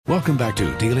Welcome back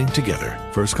to Dealing Together.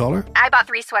 First caller? I bought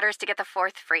 3 sweaters to get the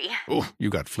 4th free. Oh, you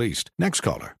got fleeced. Next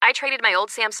caller? I traded my old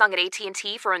Samsung at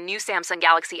AT&T for a new Samsung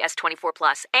Galaxy S24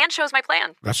 Plus and chose my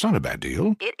plan. That's not a bad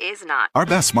deal. It is not. Our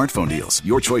best smartphone deals.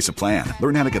 Your choice of plan.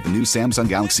 Learn how to get the new Samsung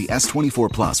Galaxy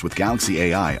S24 Plus with Galaxy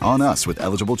AI on us with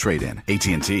eligible trade-in.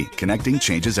 AT&T. Connecting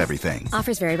changes everything.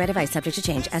 Offers vary by device. Subject to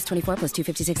change. S24 plus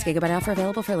 256 gigabyte offer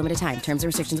available for a limited time. Terms and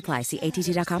restrictions apply. See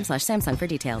att.com/Samsung for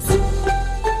details.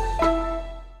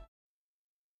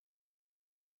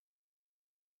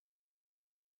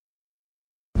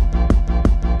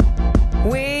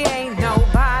 We ain't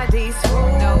nobody's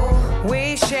fool. No.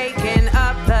 We shaking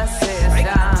up the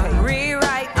system.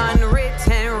 Rewrite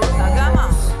unwritten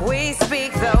rules. We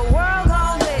speak, the world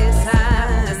gon'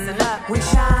 listen. Listen up. We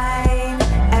shine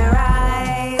and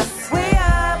rise. We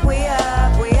up, we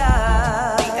up, we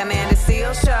up. The Amanda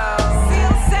Seales Show.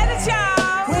 Seales said it,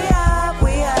 y'all. We up,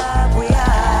 we up, we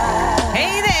up.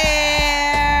 Hey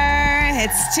there.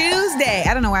 It's Tuesday.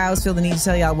 I don't know why I always feel the need to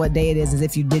tell y'all what day it is as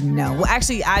if you didn't know. Well,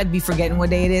 actually, I'd be forgetting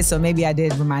what day it is, so maybe I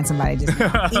did remind somebody just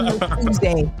now. It is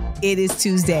Tuesday. It is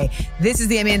Tuesday. This is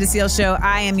the Amanda Seales Show.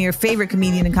 I am your favorite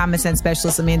comedian and common sense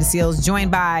specialist, Amanda Seales, joined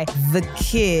by the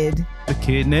kid. The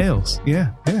kid Nails. Yeah.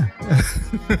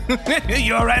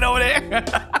 You all right over there?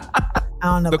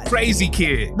 I don't know. The crazy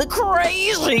kid. The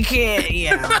crazy kid.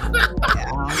 Yeah.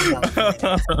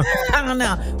 I don't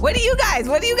know. What do you guys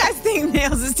think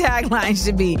Nails' tagline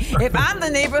should be? If I'm the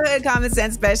neighborhood common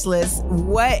sense specialist,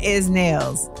 what is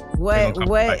Nails? What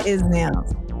is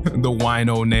Nails? The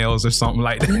wino Nails or something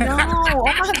like that. No, oh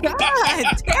my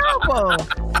God,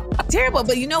 terrible.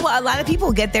 But you know what? A lot of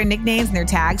people get their nicknames and their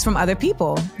tags from other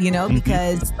people,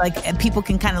 because like people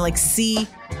can kind of like see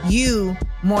you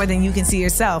more than you can see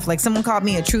yourself. Like someone called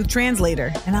me a truth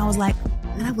translator, and I was like,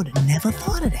 man, I would have never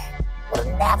thought of that.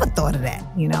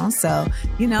 So,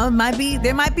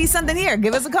 there might be something here.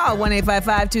 Give us a call,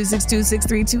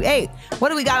 1-855-262-6328. What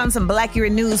do we got on some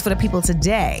Blackurate news for the people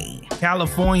today?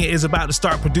 California is about to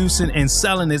start producing and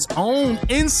selling its own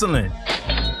insulin.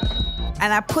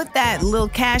 And I put that little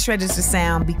cash register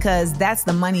sound because that's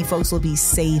the money folks will be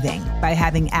saving by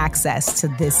having access to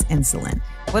this insulin.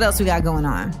 What else we got going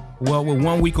on? Well, we're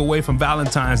 1 week away from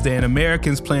Valentine's Day, and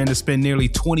Americans plan to spend nearly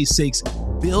 $26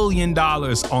 billion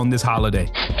on this holiday.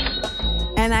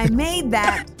 And I made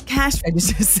that cash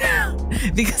register sound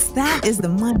because that is the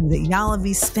money that y'all will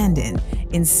be spending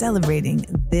in celebrating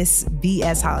this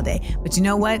BS holiday. But you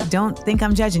know what? Don't think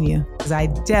I'm judging you, because I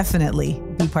definitely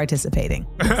be participating.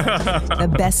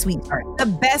 The best sweet part. The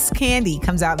best candy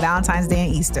comes out Valentine's Day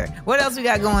and Easter. What else we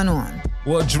got going on?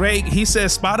 Well, Drake, he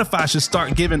says Spotify should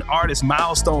start giving artists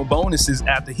milestone bonuses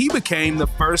after he became the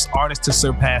first artist to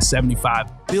surpass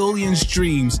 75 billion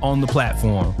streams on the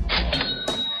platform.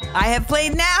 I have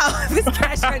played now. This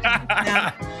cash register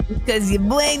now. Because your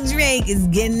boy Drake is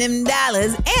getting them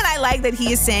dollars. And I like that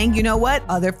he is saying, you know what?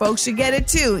 Other folks should get it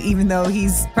too. Even though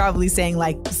he's probably saying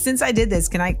like, since I did this,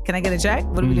 can I get a check?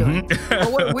 What are we doing?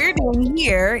 Well, what we're doing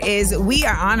here is we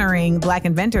are honoring Black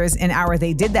inventors in our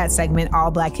They Did That segment, All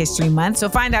Black History Month. So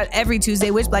find out every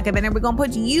Tuesday which Black inventor we're going to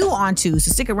put you onto.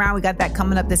 So stick around. We got that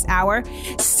coming up this hour.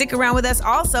 Stick around with us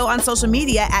also on social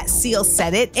media at Seal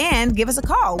Said It, and give us a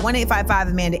call,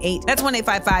 1-855-AMANDA8. That's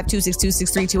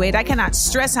 1-855-262-6328. I cannot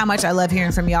stress how much I love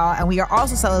hearing from y'all. And we are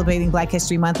also celebrating Black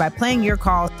History Month by playing your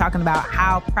call, talking about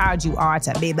how proud you are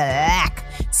to be Black.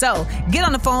 So get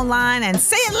on the phone line and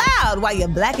say it loud while you're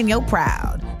Black and you're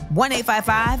proud.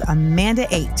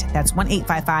 1-855-AMANDA8. That's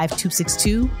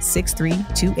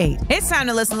 1-855-262-6328. It's time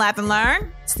to listen, laugh, and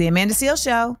learn. It's the Amanda Seales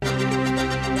Show.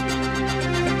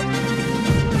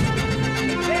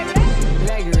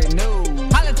 Blackurate news.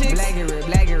 Politics.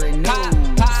 Blackurate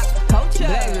news. Pop culture.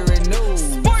 Blackurate news.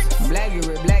 Sports.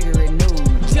 Blackurate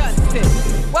news.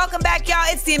 Justice. Welcome back, y'all.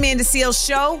 It's the Amanda Seales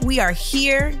Show. We are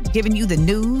here giving you the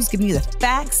news, giving you the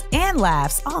facts and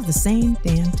laughs all at the same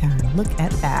damn time. Look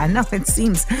at that. I know it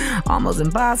seems almost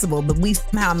impossible, but we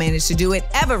somehow managed to do it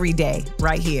every day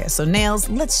right here. So, Nails,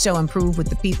 let's show and prove with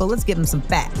the people. Let's give them some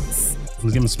facts.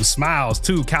 Let's give him some smiles,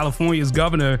 too. California's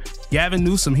governor, Gavin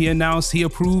Newsom, he announced he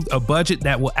approved a budget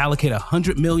that will allocate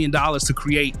 $100 million to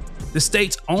create the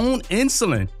state's own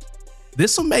insulin.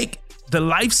 This will make the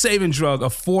life-saving drug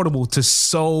affordable to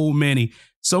so many.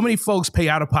 So many folks pay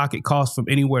out-of-pocket costs from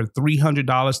anywhere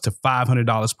 $300 to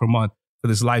 $500 per month for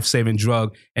this life-saving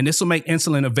drug. And this will make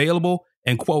insulin available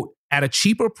and, quote, at a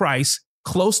cheaper price,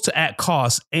 close to at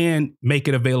cost, and make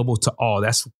it available to all.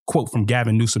 That's a quote from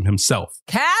Gavin Newsom himself.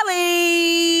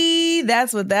 Cali,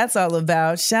 that's what that's all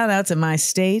about. Shout out to my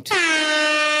state.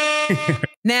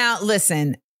 Now,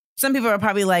 listen, some people are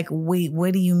probably like, wait,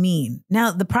 what do you mean? Now,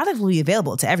 the product will be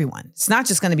available to everyone. It's not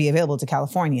just going to be available to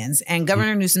Californians. And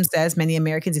Governor Newsom says many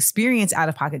Americans experience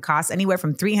out-of-pocket costs anywhere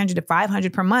from $300 to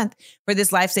 $500 per month for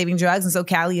this life-saving drugs. And so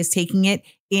Cali is taking it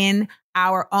in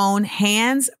our own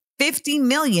hands. $50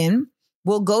 million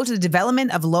will go to the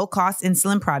development of low-cost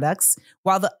insulin products,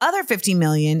 while the other $50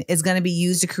 million is going to be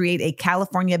used to create a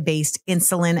California-based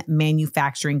insulin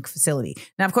manufacturing facility.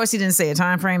 Now, of course, he didn't say a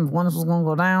time frame of when this was going to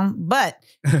go down, but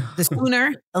the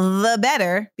sooner, the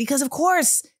better, because, of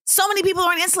course, so many people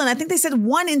are on insulin. I think they said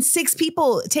 1 in 6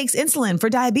 people takes insulin for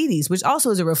diabetes, which also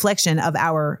is a reflection of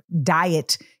our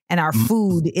diet and our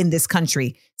food in this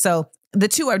country. So the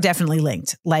two are definitely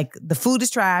linked. Like the food is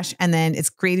trash and then it's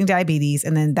creating diabetes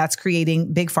and then that's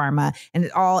creating big pharma and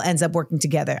it all ends up working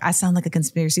together. I sound like a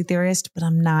conspiracy theorist, but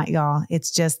I'm not, y'all. It's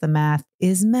just the math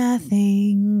is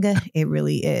mathing. It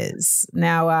really is.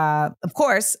 Now, of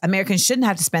course, Americans shouldn't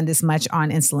have to spend this much on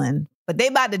insulin, but they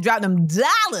about to drop them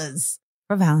dollars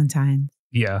for Valentine's.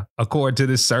 Yeah. According to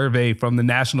this survey from the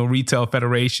National Retail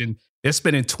Federation, they're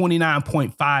spending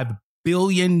 $29.5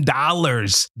 billion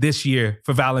this year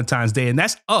for Valentine's Day. And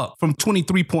that's up from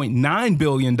 $23.9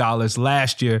 billion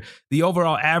last year. The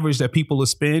overall average that people will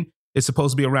spend is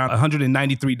supposed to be around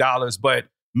 $193, but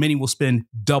many will spend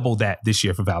double that this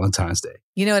year for Valentine's Day.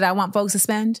 You know what I want folks to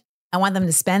spend? I want them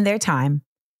to spend their time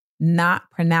not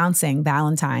pronouncing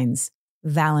Valentine's.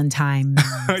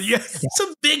 Yes, it's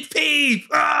a big peeve.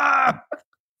 Ah!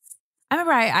 I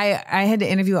remember I had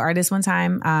to interview an artist one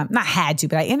time. Not had to,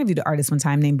 but I interviewed an artist one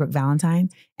time named Brooke Valentine.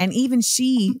 And even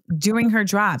she, during her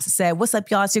drops, said, "What's up,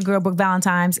 y'all? It's your girl, Brooke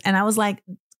Valentine's." And I was like,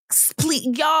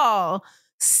 please, y'all,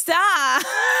 stop.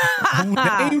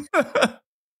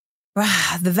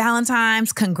 The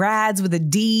Valentines, congrats with a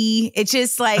D. It's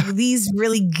just like, these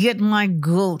really get my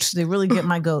goat. They really get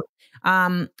my goat.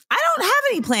 I don't have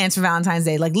any plans for Valentine's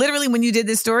Day. Like literally when you did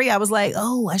this story, I was like,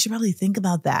 oh, I should probably think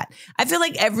about that. I feel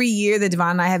like every year that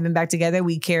Devon and I have been back together,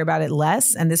 we care about it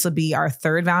less. And this will be our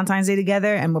 3rd Valentine's Day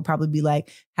together. And we'll probably be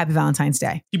like, happy Valentine's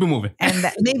Day. Keep it moving. And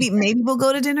maybe we'll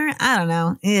go to dinner. I don't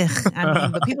know.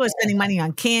 But people are spending money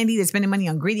on candy. They're spending money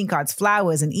on greeting cards,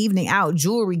 flowers, an evening out,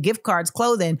 jewelry, gift cards,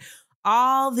 clothing.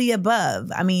 All the above.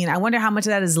 I mean, I wonder how much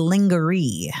of that is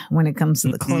lingerie when it comes to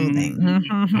the clothing.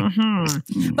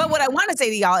 But what I want to say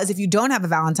to y'all is if you don't have a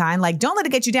Valentine, like don't let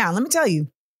it get you down. Let me tell you,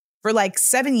 for like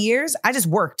 7 years, I just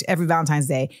worked every Valentine's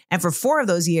Day. And for 4 of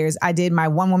those years, I did my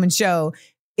one-woman show,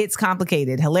 It's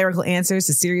Complicated, Hilarical Answers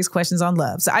to Serious Questions on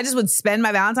Love. So I just would spend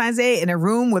my Valentine's Day in a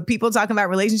room with people talking about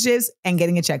relationships and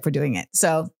getting a check for doing it.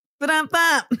 So find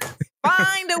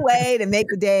a way to make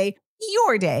the day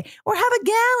your day, or have a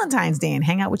Galentine's Day and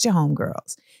hang out with your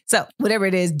homegirls. So whatever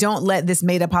it is, don't let this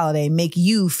made up holiday make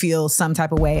you feel some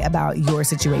type of way about your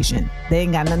situation. They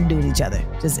ain't got nothing to do with each other.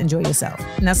 Just enjoy yourself.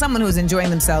 Now, someone who's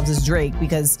enjoying themselves is Drake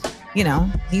because, you know,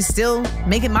 he's still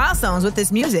making milestones with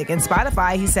this music, and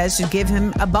Spotify, he says, should give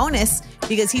him a bonus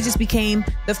because he just became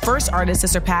the first artist to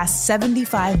surpass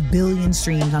 75 billion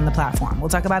streams on the platform. We'll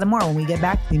talk about it more when we get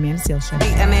back to the Amanda Seales Show.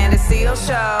 The Amanda Seales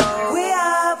Show. We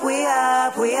up.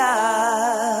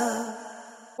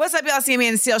 What's up, y'all? It's the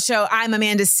Amanda Seales Show. I'm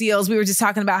Amanda Seales. We were just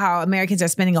talking about how Americans are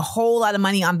spending a whole lot of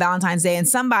money on Valentine's Day, and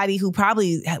somebody who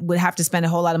probably would have to spend a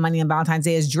whole lot of money on Valentine's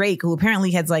Day is Drake, who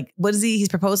apparently has like, what is he? He's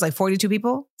proposed like 42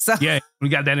 people. So yeah, we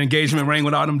got that engagement ring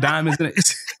with all them diamonds in it.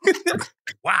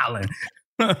 Wildin'.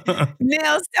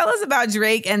 Nels, tell us about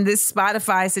Drake and this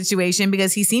Spotify situation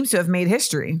because he seems to have made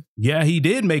history. Yeah, he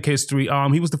did make history.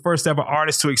 He was the first ever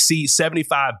artist to exceed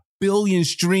 75 billion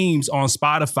streams on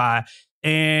Spotify.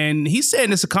 And he said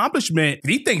in this accomplishment,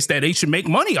 he thinks that they should make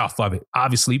money off of it,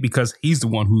 obviously, because he's the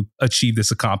one who achieved this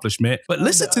accomplishment. But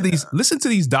listen to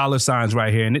these dollar signs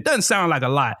right here. And it doesn't sound like a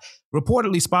lot.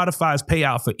 Reportedly, Spotify's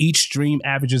payout for each stream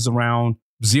averages around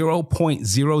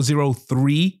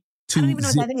 0.003. I don't even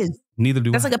know what that is. Neither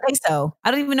do That's I. like a peso.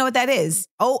 I don't even know what that is.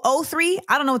 0.03?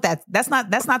 I don't know what that's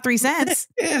not 3 cents.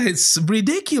 Yeah, it's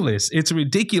ridiculous. It's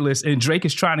ridiculous. And Drake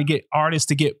is trying to get artists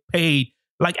to get paid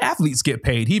like athletes get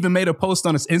paid. He even made a post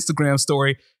on his Instagram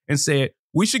story and said,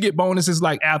 we should get bonuses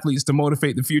like athletes to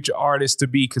motivate the future artists to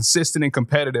be consistent and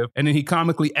competitive. And then he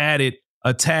comically added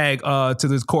a tag to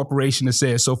this corporation that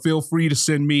says, so feel free to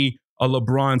send me a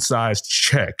LeBron-sized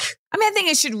check. I mean, I think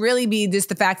it should really be just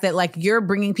the fact that like you're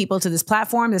bringing people to this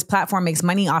platform. This platform makes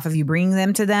money off of you bringing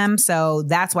them to them. So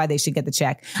that's why they should get the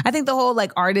check. I think the whole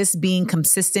like artists being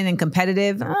consistent and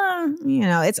competitive,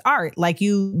 it's art. Like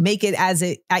you make it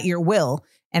at your will.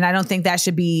 And I don't think that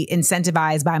should be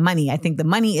incentivized by money. I think the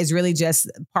money is really just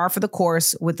par for the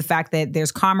course with the fact that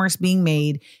there's commerce being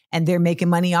made and they're making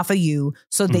money off of you.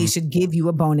 So they should give you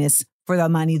a bonus for the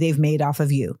money they've made off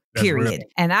of you. period.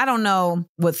 And I don't know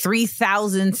what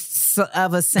 3,000ths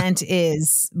of a cent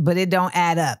is, but it don't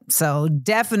add up. So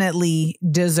definitely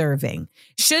deserving.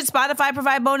 Should Spotify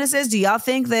provide bonuses? Do y'all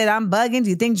think that I'm bugging? Do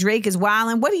you think Drake is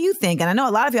wilding? What do you think? And I know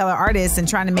a lot of y'all are artists and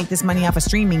trying to make this money off of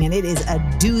streaming, and it is a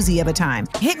doozy of a time.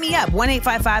 Hit me up,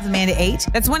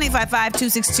 1-855-AMANDA-8. That's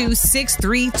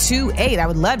 1-855-262-6328. I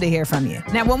would love to hear from you.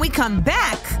 Now, when we come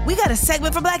back, we got a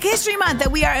segment for Black History Month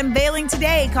that we are unveiling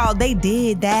today called They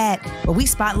Did That, where we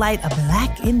spotlight a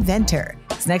Black inventor.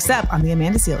 It's next up on The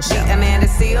Amanda Seales Show. The Amanda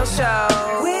Seales Show.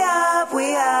 We up.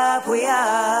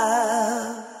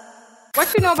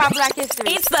 What you know about Black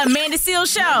history? It's The Amanda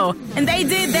Seales Show, and they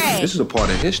did that. This is a part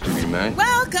of history, man.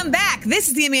 Welcome back. This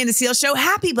is The Amanda Seales Show.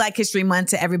 Happy Black History Month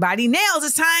to everybody. Nails,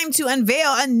 it's time to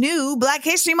unveil a new Black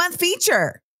History Month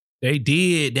feature. They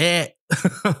did that.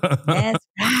 That's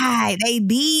right. They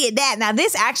did that. Now,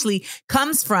 this actually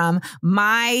comes from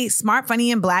my Smart,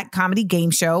 Funny, and Black comedy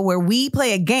game show where we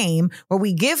play a game where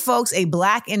we give folks a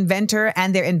Black inventor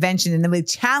and their invention, and then we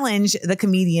challenge the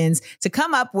comedians to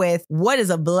come up with what is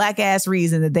a Black-ass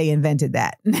reason that they invented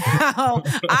that. Now,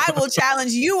 I will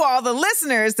challenge you all, the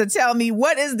listeners, to tell me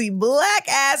what is the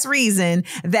Black-ass reason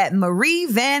that Marie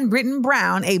Van Brittan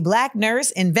Brown, a Black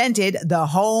nurse, invented the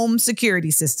home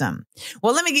security system.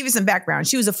 Well, let me give you some background.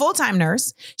 She was a full-time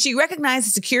nurse. She recognized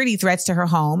the security threats to her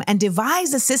home and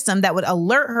devised a system that would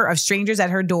alert her of strangers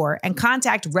at her door and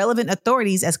contact relevant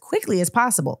authorities as quickly as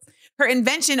possible. Her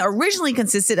invention originally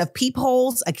consisted of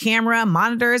peepholes, a camera,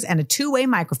 monitors, and a two-way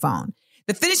microphone.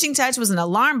 The finishing touch was an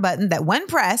alarm button that, when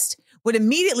pressed, would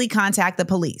immediately contact the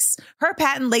police. Her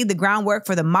patent laid the groundwork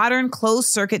for the modern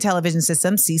closed-circuit television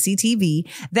system, CCTV,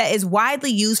 that is widely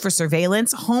used for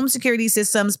surveillance, home security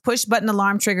systems, push-button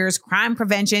alarm triggers, crime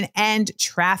prevention, and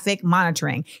traffic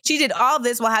monitoring. She did all of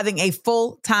this while having a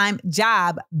full-time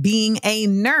job being a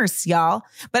nurse, y'all.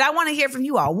 But I want to hear from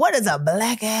you all. What is a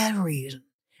Black-ass reason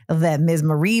that Ms.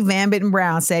 Marie Van Brittan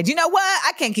Brown said, you know what?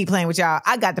 I can't keep playing with y'all.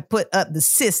 I got to put up the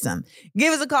system.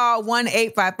 Give us a call,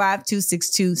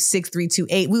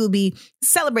 1-855-262-6328. We will be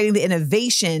celebrating the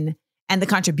innovation and the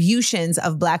contributions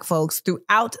of Black folks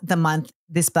throughout the month,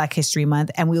 this Black History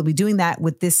Month. And we will be doing that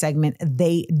with this segment,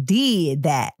 They Did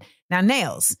That. Now,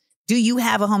 Nails, do you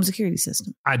have a home security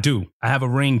system? I do. I have a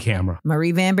Ring camera.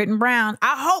 Marie Van Brittan Brown.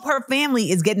 I hope her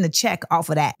family is getting a check off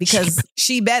of that, because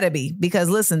she better be. Because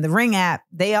listen, the Ring app,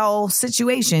 they all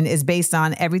situation is based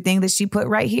on everything that she put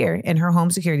right here in her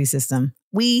home security system.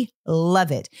 We love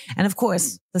it. And of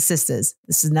course, the sisters.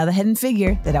 This is another hidden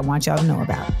figure that I want y'all to know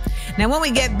about. Now, when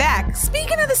we get back,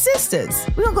 speaking of the sisters,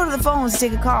 we're going to go to the phones to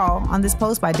take a call on this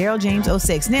post by Daryl James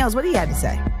 06. Nails, what do you have to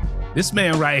say? This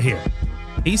man right here,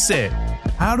 he said,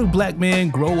 how do Black men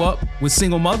grow up with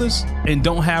single mothers and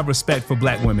don't have respect for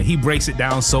Black women? He breaks it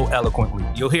down so eloquently.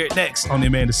 You'll hear it next on The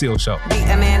Amanda Seales Show.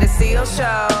 The Amanda Seales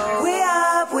Show. We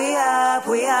up.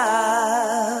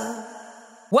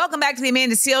 Welcome back to The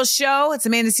Amanda Seales Show. It's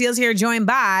Amanda Seales here, joined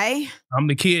by... I'm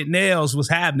the kid Nails. What's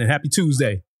happening? Happy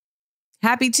Tuesday.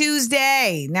 Happy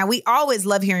Tuesday. Now, we always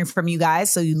love hearing from you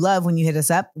guys, so you love when you hit us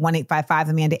up,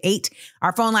 1-855-AMANDA-8.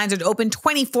 Our phone lines are open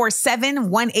 24/7,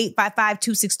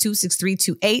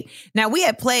 1-855-262-6328. Now, we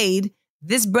had played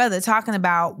this brother talking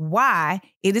about why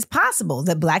it is possible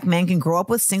that Black men can grow up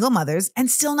with single mothers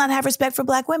and still not have respect for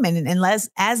Black women. And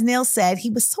as Neil said, he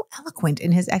was so eloquent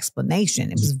in his explanation.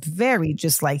 It was very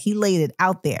just like he laid it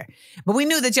out there. But we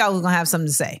knew that y'all was going to have something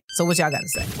to say. So what y'all got to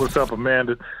say? What's up,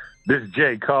 Amanda? This is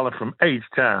Jay calling from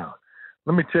H-Town.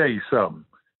 Let me tell you something.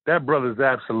 That brother's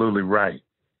absolutely right.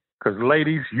 Because,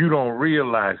 ladies, you don't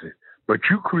realize it, but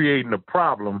you creating a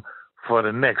problem for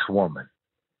the next woman.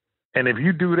 And if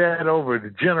you do that over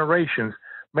the generations,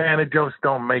 man, it just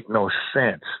don't make no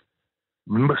sense.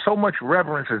 So much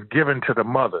reverence is given to the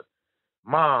mother.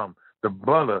 Mom, the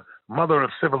mother of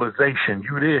civilization,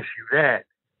 you this, you that.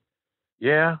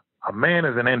 Yeah, a man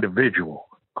is an individual.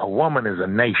 A woman is a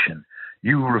nation.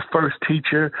 You were the first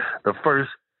teacher, the first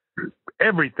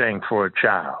everything for a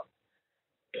child.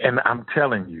 And I'm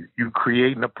telling you, you're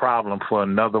creating a problem for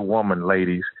another woman,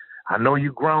 ladies. I know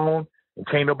you grown, and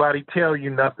can't nobody tell you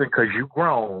nothing because you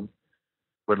grown.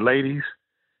 But ladies,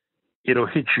 it'll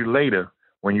hit you later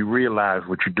when you realize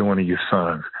what you're doing to your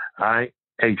sons. All right?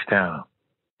 H-Town.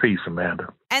 Peace,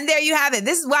 Amanda. And there you have it.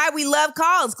 This is why we love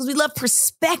calls, because we love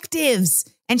perspectives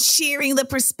and sharing the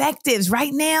perspectives.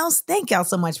 Right, Nails? Thank y'all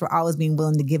so much for always being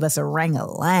willing to give us a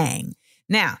rang-a-lang.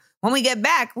 Now, when we get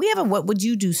back, we have a What Would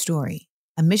You Do story.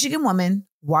 A Michigan woman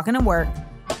walking to work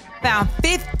found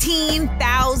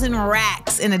 15,000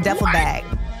 racks in a duffel bag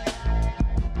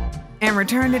and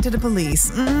returned it to the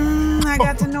police. I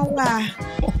got to know why.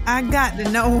 I got to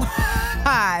know why.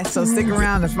 So stick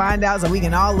around to find out so we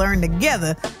can all learn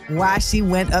together why she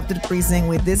went up to the precinct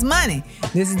with this money.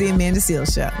 This is the Amanda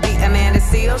Seales Show. The Amanda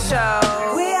Seales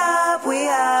Show. We up, we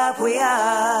up, we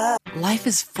up. Life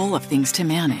is full of things to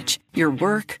manage. Your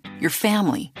work, your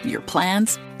family, your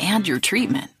plans, and your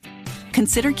treatment.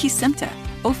 Consider Kesimpta,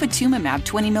 ofatumumab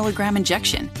 20 milligram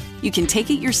injection. You can take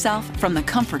it yourself from the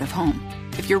comfort of home.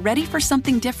 If you're ready for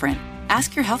something different,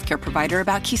 ask your healthcare provider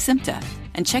about Kesimpta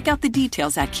and check out the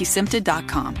details at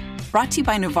kesimpta.com. Brought to you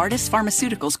by Novartis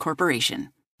Pharmaceuticals Corporation.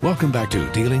 Welcome back to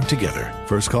Dealing Together.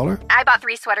 First caller? I bought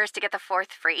 3 sweaters to get the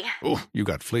 4th free. Oh, you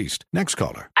got fleeced. Next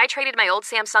caller. I traded my old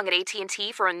Samsung at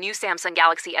AT&T for a new Samsung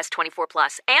Galaxy S24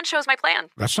 Plus and chose my plan.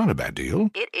 That's not a bad deal.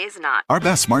 It is not. Our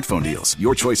best smartphone deals.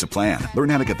 Your choice of plan. Learn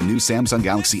how to get the new Samsung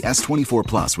Galaxy S24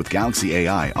 Plus with Galaxy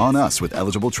AI on us with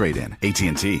eligible trade-in.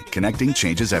 AT&T. Connecting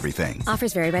changes everything.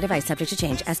 Offers vary by device, subject to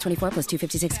change. S24 plus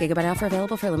 256 gigabyte offer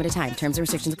available for a limited time. Terms and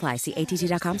restrictions apply. See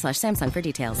att.com/Samsung for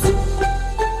details.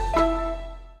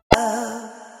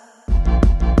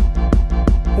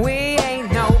 We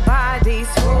ain't nobody's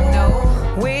fool.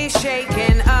 No. We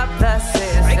shaking up the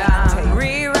system.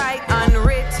 Rewrite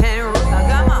unwritten rules.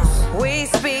 Come on. We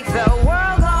speak, the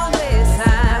world gon'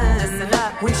 listen. Listen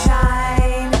up. We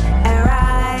shine and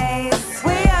rise.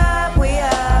 We up, we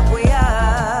up, we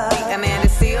up. The Amanda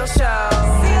Seales Show.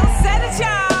 Seales said it,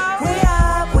 y'all. We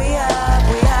up, we up,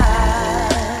 we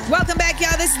up. Welcome back,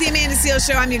 y'all. This is the Amanda Seales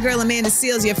Show. I'm your girl, Amanda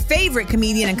Seales, your favorite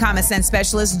comedian and common sense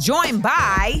specialist, joined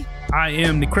by... I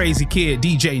am the crazy kid,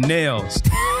 DJ Nails.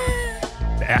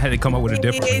 I had to come up with a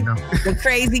different one, you know? The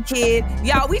crazy kid.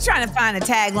 Y'all, we trying to find a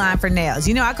tagline for Nails.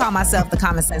 You know, I call myself the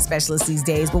common sense specialist these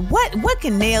days, but what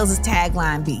can Nails'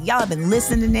 tagline be? Y'all have been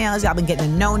listening to Nails. Y'all been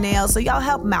getting to know Nails, so y'all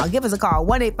help him out. Give us a call,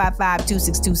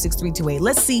 1-855-262-6328.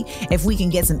 Let's see if we can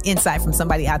get some insight from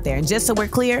somebody out there. And just so we're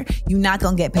clear, you're not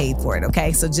going to get paid for it,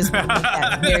 okay? So just make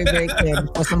that very, very clear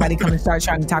before somebody comes and start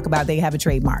trying to talk about they have a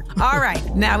trademark. All right,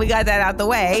 now we got that out the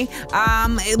way.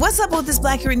 What's up with this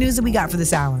Black Current news that we got for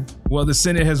this hour? Well, the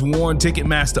Senate has warned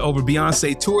Ticketmaster over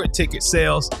Beyonce tour ticket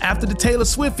sales after the Taylor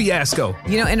Swift fiasco.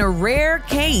 You know, in a rare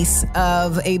case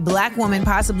of a black woman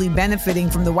possibly benefiting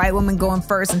from the white woman going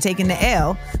first and taking the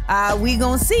L, we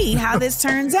gonna see how this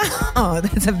turns out.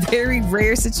 That's a very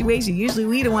rare situation. Usually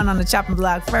we the one on the chopping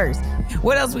block first.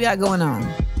 What else we got going on?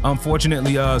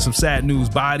 Unfortunately, some sad news.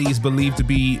 Bodies believed to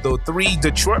be the 3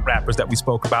 Detroit rappers that we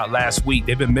spoke about last week.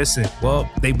 They've been missing. Well,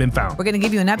 they've been found. We're going to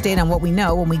give you an update on what we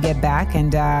know when we get back.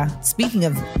 And speaking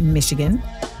of Michigan,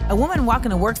 a woman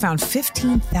walking to work found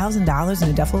 $15,000 in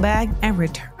a duffel bag and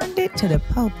returned it to the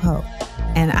po-po.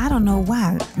 And I don't know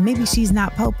why. Maybe she's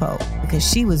not po-po because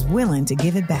she was willing to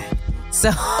give it back. So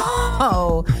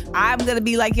I'm going to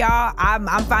be like y'all.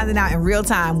 I'm finding out in real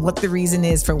time what the reason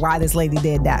is for why this lady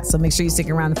did that. So make sure you stick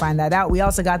around to find that out. We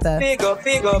also got the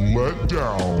figure let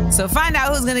down. So find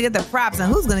out who's going to get the props and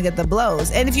who's going to get the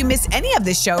blows. And if you missed any of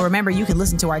this show, remember you can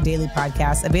listen to our daily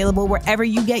podcast available wherever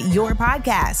you get your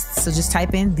podcasts. So just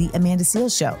type in The Amanda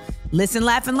Seales Show. Listen,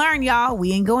 laugh, and learn, y'all.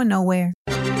 We ain't going nowhere.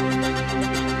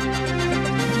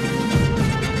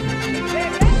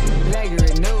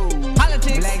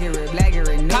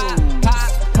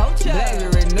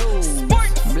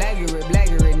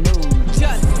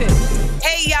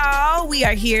 We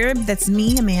are here. That's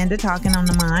me, Amanda, talking on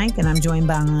the mic, and I'm joined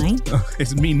by...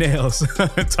 It's me, Nails,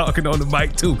 talking on the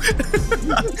mic, too.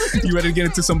 You ready to get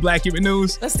into some Black Human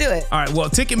news? Let's do it. All right, well,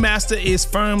 Ticketmaster is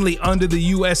firmly under the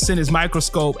U.S. Senate's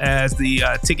microscope as the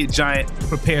ticket giant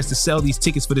prepares to sell these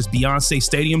tickets for this Beyonce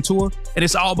stadium tour, and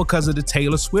it's all because of the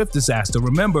Taylor Swift disaster.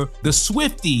 Remember, the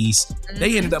Swifties,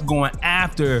 they ended up going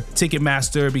after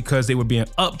Ticketmaster because they were being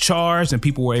upcharged, and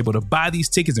people were able to buy these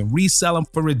tickets and resell them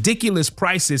for ridiculous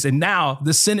prices, and now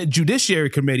the Senate Judiciary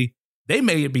Committee, they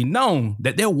made it be known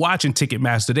that they're watching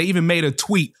Ticketmaster. They even made a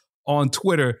tweet on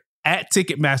Twitter at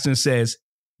Ticketmaster and says,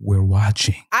 "We're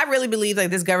watching." I really believe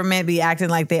like this government be acting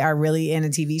like they are really in a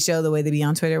TV show the way they be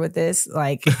on Twitter with this.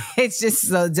 Like it's just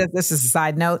so this is a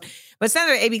side note. But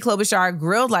Senator Amy Klobuchar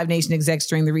grilled Live Nation execs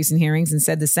during the recent hearings and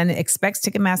said the Senate expects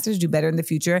Ticketmaster to do better in the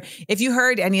future. If you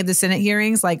heard any of the Senate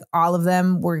hearings, like all of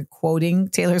them were quoting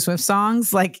Taylor Swift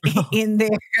songs like in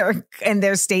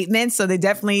their statements. So they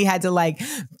definitely had to like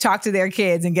talk to their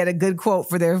kids and get a good quote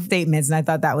for their statements. And I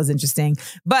thought that was interesting.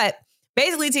 But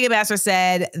basically, Ticketmaster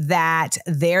said that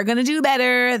they're going to do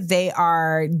better. They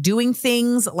are doing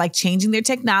things like changing their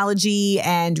technology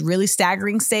and really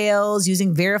staggering sales,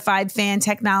 using verified fan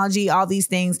technology, all these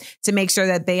things to make sure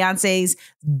that Beyonce's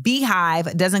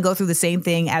Beehive doesn't go through the same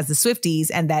thing as the Swifties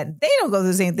and that they don't go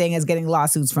through the same thing as getting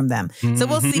lawsuits from them. Mm-hmm. So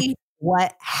we'll see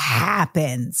what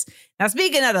happens. Now,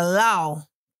 speaking of the law,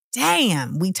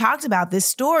 damn, we talked about this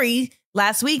story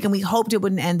last week, and we hoped it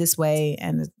wouldn't end this way,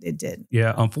 and it did.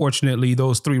 Yeah, unfortunately,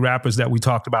 those 3 rappers that we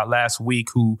talked about last week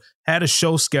who had a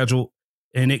show scheduled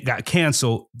and it got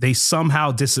canceled, they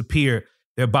somehow disappeared.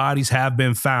 Their bodies have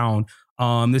been found.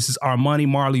 This is Armani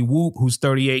Marley Whoop, who's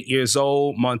 38 years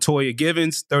old, Montoya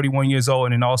Givens, 31 years old,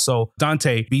 and then also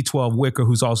Dante B12 Wicker,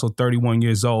 who's also 31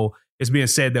 years old. It's being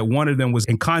said that one of them was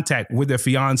in contact with their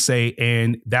fiance,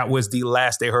 and that was the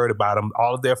last they heard about them.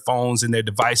 All of their phones and their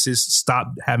devices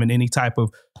stopped having any type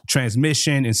of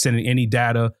transmission and sending any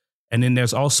data. And then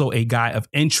there's also a guy of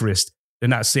interest. They're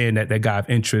not saying that that guy of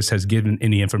interest has given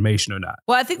any information or not.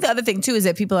 Well, I think the other thing, too, is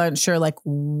that people aren't sure like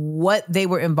what they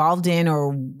were involved in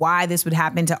or why this would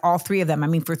happen to all 3 of them. I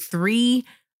mean, for 3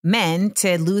 men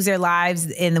to lose their lives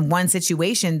in one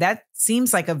situation, that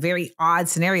seems like a very odd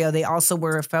scenario. They also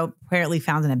were apparently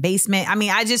found in a basement. I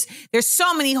mean, there's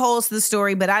so many holes to the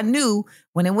story, but I knew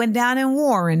when it went down in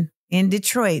Warren, in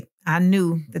Detroit, I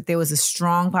knew that there was a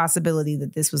strong possibility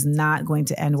that this was not going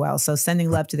to end well. So sending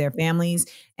love to their families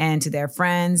and to their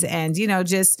friends, and,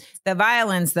 just the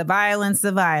violence.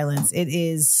 It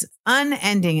is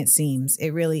unending, it seems. It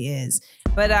really is.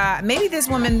 But maybe this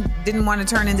woman didn't want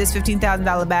to turn in this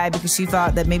 $15,000 bag because she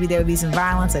thought that maybe there would be some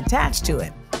violence attached to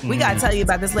it. We got to tell you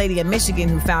about this lady in Michigan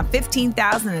who found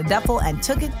 $15,000 in a duffel and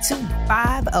took it to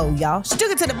 5-0, y'all. She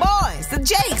took it to the boys, the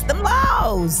Jakes, the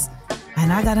Lows.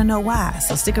 And I got to know why.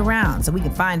 So stick around so we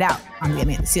can find out on the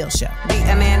Amanda Seales Show.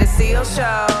 The Amanda Seales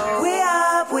Show. We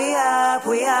up.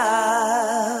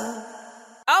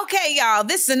 Okay, y'all.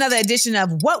 This is another edition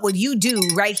of What Would You Do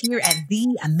right here at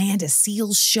the Amanda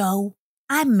Seales Show.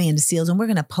 I'm Amanda Seales, and we're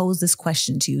going to pose this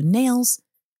question to you. Nails,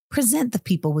 present the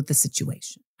people with the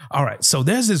situation. All right. So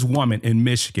there's this woman in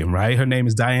Michigan, right? Her name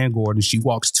is Diane Gordon. She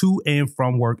walks to and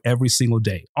from work every single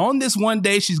day. On this one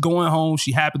day, she's going home.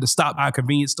 She happened to stop by a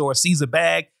convenience store, sees a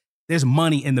bag. There's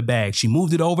money in the bag. She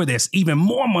moved it over. There's even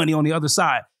more money on the other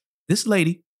side. This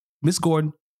lady, Miss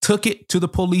Gordon, took it to the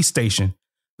police station.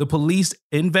 The police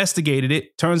investigated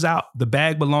it. Turns out the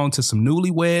bag belonged to some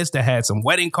newlyweds that had some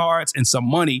wedding cards and some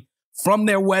money from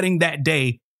their wedding that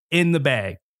day in the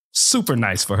bag. Super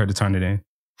nice for her to turn it in.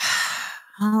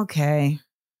 Okay.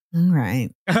 All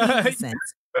right.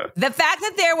 The fact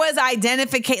that there was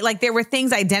there were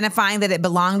things identifying that it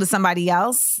belonged to somebody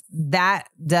else, that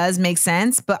does make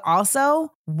sense. But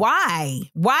also, why?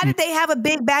 Why did they have a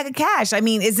big bag of cash? I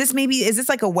mean, is this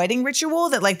like a wedding ritual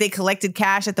that like they collected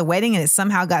cash at the wedding and it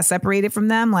somehow got separated from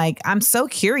them? Like, I'm so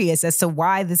curious as to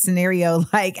why the scenario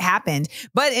happened.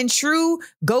 But in true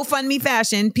GoFundMe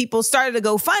fashion, people started a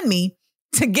GoFundMe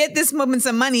to get this woman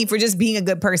some money for just being a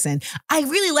good person. I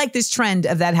really like this trend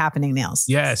of that happening, Nails.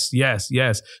 Yes.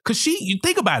 Because you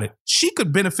think about it, she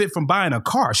could benefit from buying a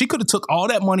car. She could have took all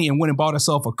that money and went and bought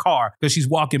herself a car because she's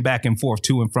walking back and forth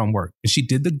to and from work. And she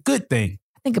did the good thing.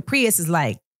 I think a Prius is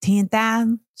like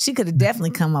 $10,000. She could have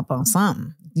definitely come up on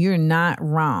something. You're not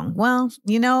wrong. Well,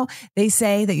 they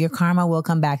say that your karma will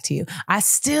come back to you. I'm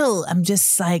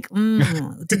just like,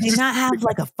 did they not have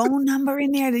like a phone number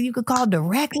in there that you could call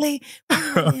directly?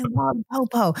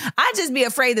 Popo. I'd just be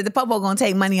afraid that the Popo going to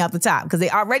take money off the top because they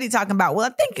already talking about, well,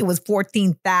 I think it was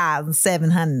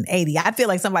 $14,780. I feel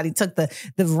like somebody took the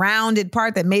rounded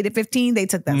part that made it 15. They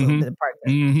took that little bit of part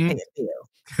that made it feel.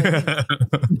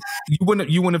 You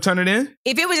wouldn't have turned it in?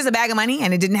 If it was just a bag of money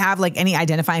and it didn't have like any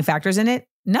identifying factors in it,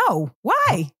 no.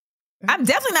 Why? I'm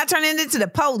definitely not turning it to the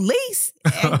police.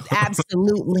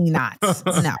 Absolutely not.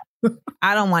 No.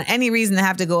 I don't want any reason to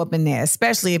have to go up in there,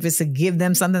 especially if it's to give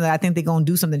them something that I think they're going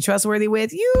to do something trustworthy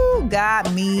with. You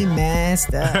got me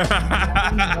messed up.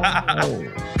 No.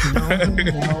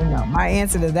 My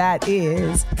answer to that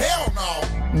is hell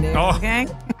no. Okay.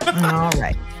 All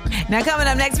right. Now, coming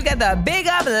up next, we got the Big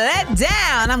Up Let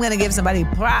Down. I'm going to give somebody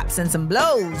props and some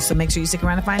blows. So make sure you stick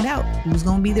around to find out who's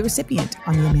going to be the recipient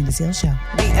on the Amanda Seales Show.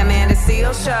 The Amanda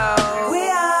Seales Show. We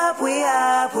up.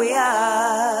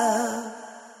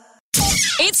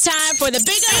 It's time for the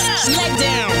Big Up Let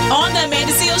Down on the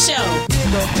Amanda Seales Show.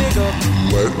 Big up.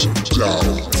 Let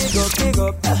down.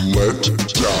 Let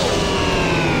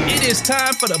down. It is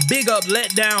time for the Big Up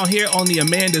Let Down here on the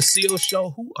Amanda Seales Show.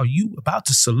 Who are you about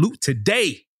to salute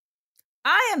today?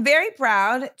 I am very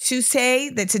proud to say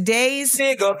that today's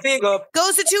Big Up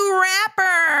goes to 2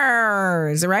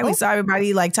 rappers. All right, we saw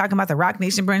everybody talking about the Rock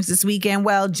Nation brunch this weekend.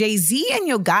 Well, Jay-Z and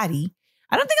Yo Gotti,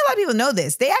 I don't think a lot of people know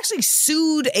this. They actually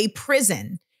sued a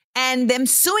prison, and them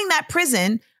suing that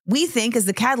prison, we think, is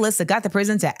the catalyst that got the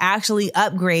prison to actually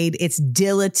upgrade its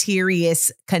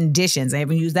deleterious conditions. I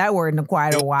haven't used that word in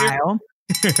quite a while.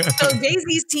 So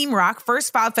Jay-Z's Team Rock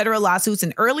first filed federal lawsuits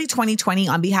in early 2020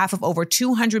 on behalf of over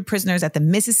 200 prisoners at the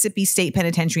Mississippi State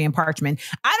Penitentiary in Parchman.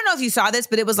 I don't know if you saw this,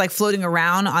 but it was like floating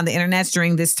around on the internet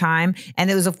during this time.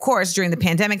 And it was, of course, during the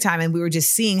pandemic time. And we were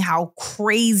just seeing how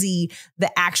crazy the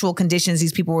actual conditions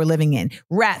these people were living in.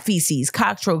 Rat feces,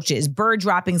 cockroaches, bird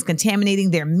droppings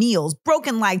contaminating their meals,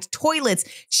 broken lights, toilets,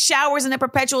 showers in a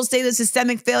perpetual state of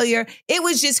systemic failure. It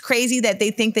was just crazy that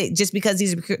they think that just because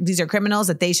these are criminals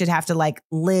that they should have to like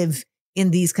live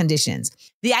in these conditions.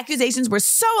 The accusations were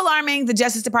so alarming, the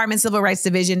Justice Department Civil Rights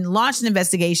Division launched an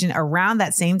investigation around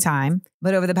that same time.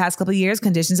 But over the past couple of years,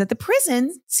 conditions at the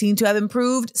prison seem to have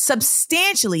improved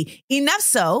substantially, enough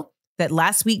so that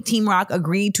last week Team Rock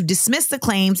agreed to dismiss the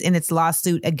claims in its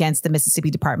lawsuit against the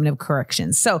Mississippi Department of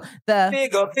Corrections. So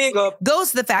the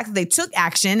goes to the fact that they took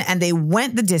action and they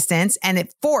went the distance, and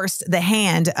it forced the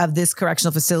hand of this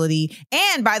correctional facility.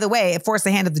 And by the way, it forced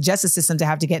the hand of the justice system to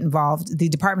have to get involved, the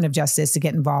Department of Justice to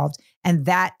get involved. And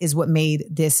that is what made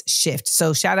this shift.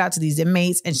 So shout out to these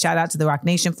inmates and shout out to the Rock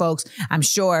Nation folks. I'm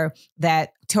sure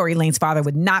that Tory Lane's father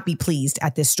would not be pleased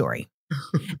at this story.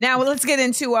 Now let's get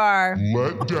into our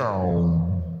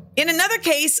letdown. In another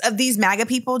case of these MAGA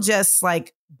people just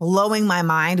like blowing my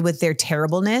mind with their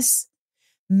terribleness,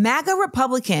 MAGA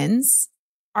Republicans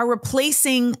are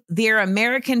replacing their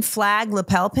American flag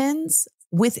lapel pins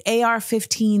with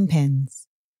AR-15 pins.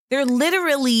 They're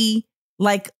literally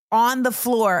like on the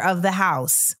floor of the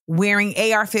House wearing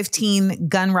AR-15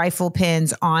 gun rifle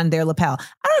pins on their lapel.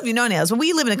 I don't know if you know, Nails, but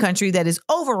we live in a country that is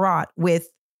overwrought with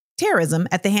terrorism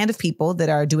at the hand of people that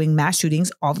are doing mass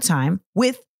shootings all the time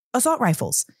with assault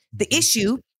rifles. The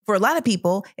issue for a lot of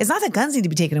people is not that guns need to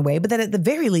be taken away, but that at the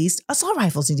very least, assault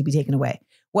rifles need to be taken away.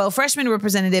 Well, freshman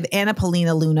Representative Anna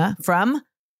Paulina Luna from,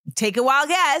 take a wild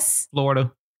guess,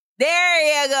 Florida.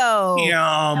 There you go.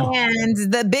 Yum.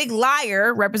 And the big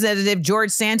liar, Representative George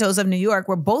Santos of New York,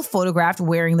 were both photographed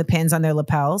wearing the pins on their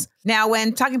lapels. Now,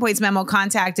 when Talking Points Memo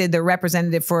contacted the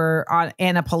representative for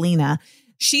Anna Paulina,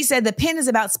 she said the pin is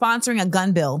about sponsoring a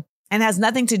gun bill and has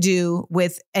nothing to do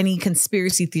with any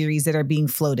conspiracy theories that are being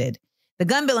floated. The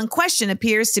gun bill in question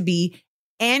appears to be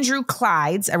Andrew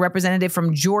Clyde's, a representative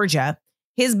from Georgia.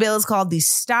 His bill is called the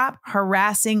Stop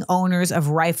Harassing Owners of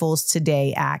Rifles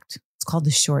Today Act. It's called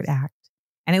the Short Act.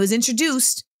 And it was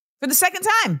introduced for the second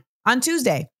time on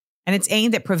Tuesday. And it's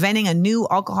aimed at preventing a new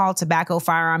alcohol, tobacco,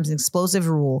 firearms, and explosive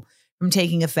rule from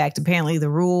taking effect. Apparently, the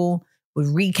rule would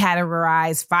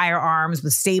recategorize firearms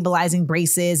with stabilizing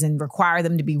braces and require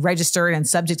them to be registered and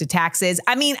subject to taxes.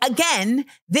 I mean, again,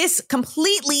 this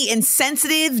completely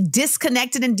insensitive,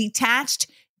 disconnected, and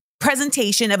detached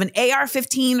presentation of an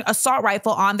AR-15 assault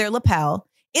rifle on their lapel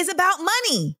is about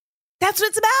money. That's what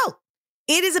it's about.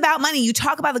 It is about money. You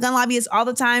talk about the gun lobbyists all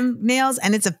the time, Nails,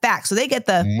 and it's a fact. So they get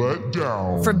the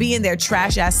letdown for being their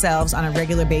trash ass selves on a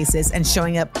regular basis and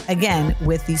showing up again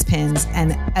with these pins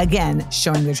and again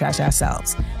showing their trash ass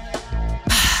selves.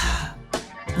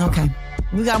 Okay.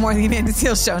 We got more of the Amanda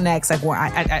Seales Show next. I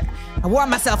wore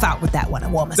myself out with that one. I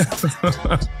wore myself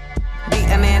out. The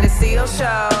Amanda Seales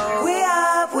Show. We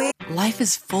up. Life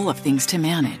is full of things to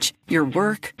manage. Your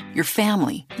work, your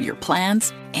family, your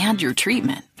plans, and your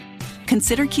treatment.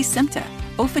 Consider Kesimpta,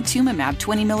 ofatumumab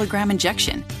 20 milligram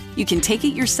injection. You can take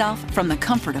it yourself from the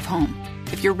comfort of home.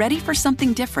 If you're ready for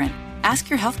something different, ask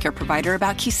your healthcare provider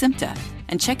about Kesimpta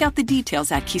and check out the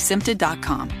details at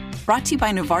kesimpta.com. Brought to you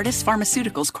by Novartis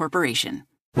Pharmaceuticals Corporation.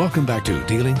 Welcome back to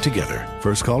Dealing Together.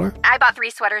 First caller? I bought 3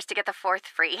 sweaters to get the 4th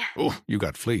free. Oh, you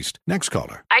got fleeced. Next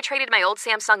caller. I traded my old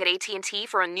Samsung at AT&T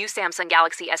for a new Samsung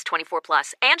Galaxy S24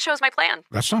 Plus and chose my plan.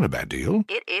 That's not a bad deal.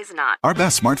 It is not. Our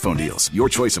best smartphone deals. Your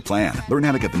choice of plan. Learn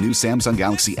how to get the new Samsung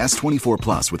Galaxy S24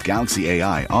 Plus with Galaxy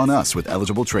AI on us with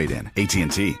eligible trade-in.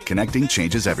 AT&T. Connecting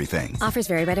changes everything. Offers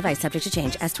vary by device. Subject to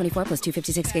change. S24 plus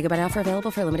 256 gigabyte offer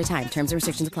available for a limited time. Terms and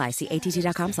restrictions apply. See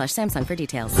att.com/Samsung for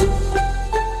details.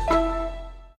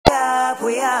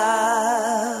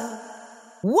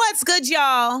 What's good,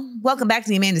 y'all? Welcome back to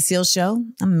the Amanda Seales Show.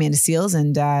 I'm Amanda Seales,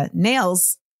 and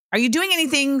Nails, are you doing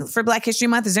anything for Black History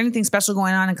Month? Is there anything special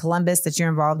going on in Columbus that you're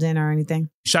involved in or anything?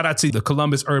 Shout out to the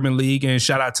Columbus Urban League and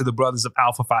shout out to the brothers of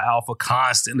Alpha Phi Alpha,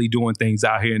 constantly doing things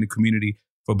out here in the community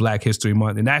for Black History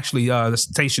Month. And actually, the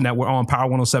station that we're on, Power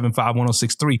 107.5,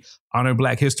 106.3, honor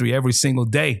Black history every single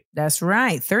day. That's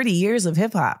right. 30 years of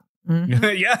hip hop.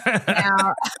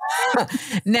 Yeah.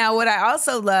 Now, what I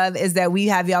also love is that we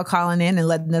have y'all calling in and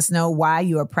letting us know why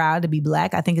you are proud to be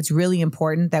Black. I think it's really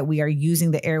important that we are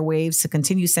using the airwaves to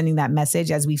continue sending that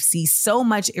message as we see so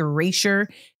much erasure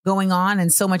going on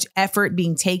and so much effort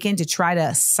being taken to try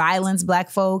to silence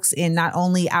Black folks in not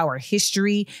only our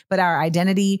history, but our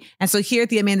identity. And so here at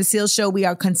the Amanda Seales Show, we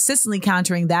are consistently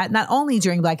countering that, not only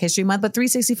during Black History Month, but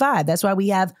 365. That's why we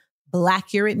have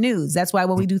Blaccurate News. That's why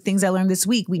when we do Things I Learned This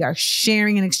Week, we are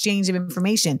sharing an exchange of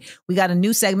information. We got a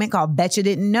new segment called Bet You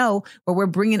Didn't Know, where we're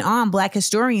bringing on Black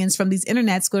historians from these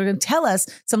internets who are going to tell us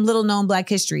some little known Black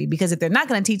history. Because if they're not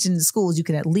going to teach it in the schools, you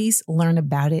can at least learn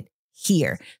about it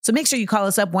here. So make sure you call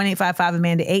us up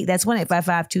 1-855-AMANDA-8. That's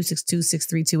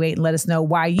 1-855-262-6328 and let us know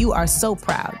why you are so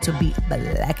proud to be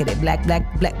Black,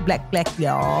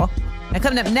 y'all. And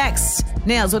coming up next,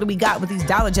 Nails, what do we got with these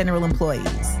Dollar General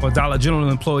employees? Well, Dollar General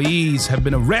employees have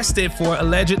been arrested for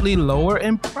allegedly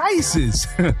lowering prices.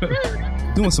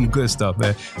 Doing some good stuff,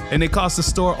 man. And it cost the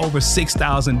store over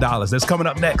 $6,000. That's coming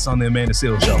up next on the Amanda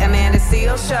Seales Show. The Amanda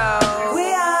Seales Show.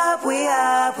 We up, we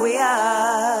up, we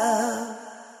up.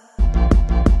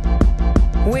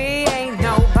 We ain't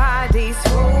nobody's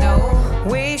fool. No.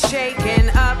 We shaking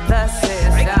up the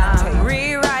system.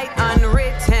 Rewrite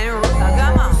unwritten rules.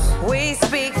 Come on. We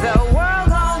speak, the world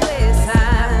gon'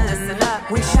 listen. Listen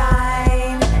up. We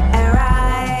shine and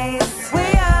rise. We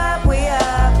up, we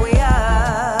up, we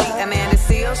up. The Amanda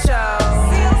Seales Show.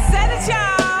 Seales said it,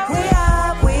 y'all. We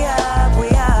up, we up, we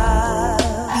up.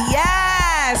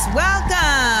 Yes,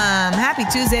 welcome. Happy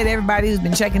Tuesday to everybody who's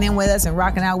been checking in with us and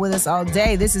rocking out with us all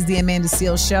day. This is the Amanda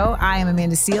Seales Show. I am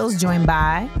Amanda Seales, joined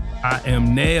by... I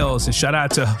am Nails, and shout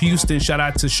out to Houston, shout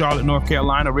out to Charlotte, North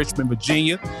Carolina, Richmond,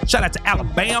 Virginia, shout out to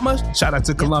Alabama, shout out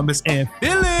to Columbus and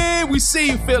Philly. We see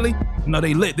you, Philly. You know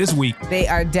they lit this week. They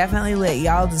are definitely lit.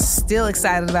 Y'all just still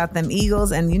excited about them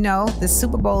Eagles, and you know the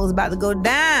Super Bowl is about to go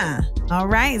down. All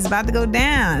right, it's about to go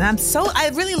down. And I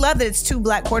really love that it's two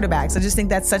Black quarterbacks. I just think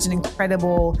that's such an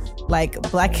incredible, like,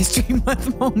 Black History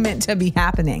Month moment to be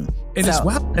happening. And it's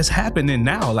what's happening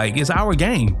now. Like, it's our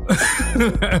game.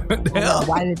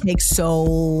 Why did it take so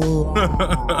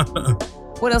long?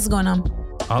 What else is going on?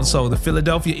 Also, the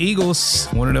Philadelphia Eagles,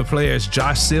 one of their players,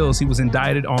 Josh Sills, he was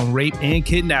indicted on rape and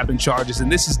kidnapping charges.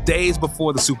 And this is days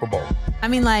before the Super Bowl. I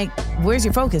mean, like, where's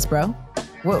your focus, bro?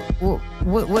 What?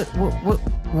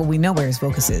 Well, we know where his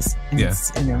focus is. And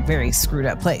it's in a very screwed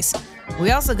up place.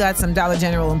 We also got some Dollar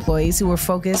General employees who were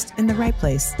focused in the right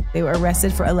place. They were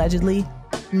arrested for allegedly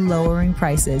lowering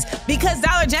prices because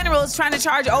Dollar General is trying to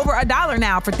charge over $1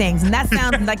 now for things, and that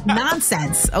sounds like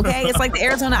nonsense. Okay, it's like the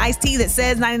Arizona iced tea that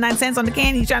says 99 cents on the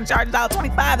can. You're trying to charge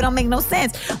 $1.25. It don't make no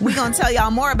sense. We're gonna tell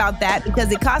y'all more about that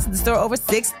because it cost the store over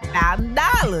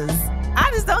 $6,000. I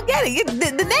just don't get it.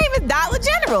 The name is Dollar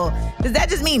General. Does that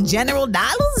just mean General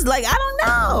Dollars? Like, I don't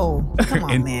know. Come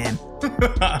on, man.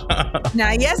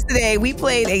 Now, yesterday we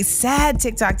played a sad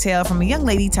TikTok tale from a young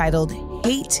lady titled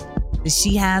 "Hate That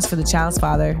She Has for the Child's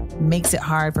Father Makes It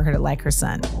Hard for Her to Like Her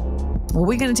Son." Well,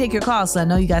 we're going to take your call, so I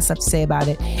know you got stuff to say about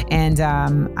it. And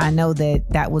I know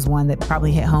that was one that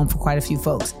probably hit home for quite a few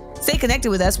folks. Stay connected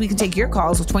with us. We can take your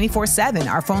calls 24/7.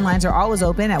 Our phone lines are always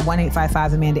open at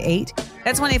 1-855-AMANDA-8.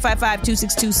 That's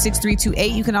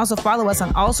 1-855-262-6328. You can also follow us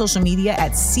on all social media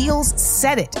at Seales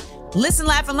Said It. Listen,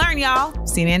 laugh, and learn, y'all.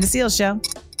 It's the Amanda Seales Show.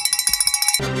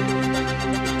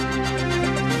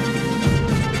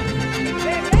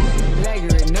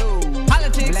 Blaccurate News.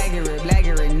 Politics.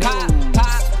 Blaccurate News.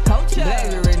 Pop. Culture.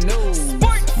 Blaccurate News.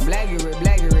 Sports.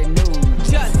 Blaccurate News.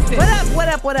 Justice.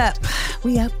 What up?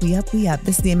 We up.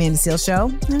 This is the Amanda Seales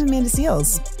Show. I'm Amanda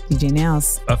Seales. DJ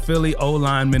Nails. A Philly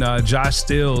O-lineman, Josh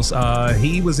Sills,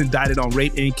 he was indicted on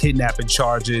rape and kidnapping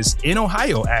charges in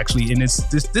Ohio, actually. And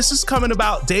this is coming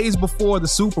about days before the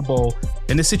Super Bowl.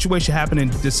 And this situation happened in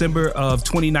December of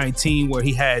 2019, where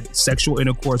he had sexual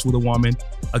intercourse with a woman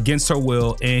against her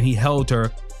will, and he held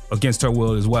her against her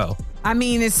will as well. I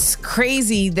mean, it's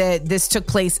crazy that this took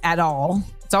place at all.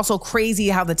 It's also crazy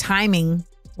how the timing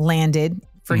landed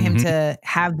for him to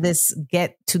have this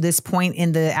get to this point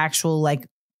in the actual like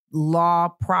law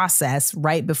process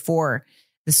right before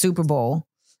the Super Bowl.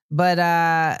 But,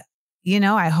 I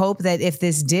hope that if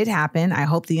this did happen, I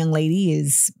hope the young lady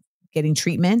is getting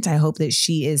treatment. I hope that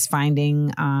she is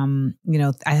finding,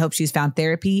 I hope she's found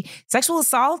therapy. Sexual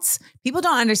assaults, people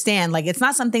don't understand. Like, it's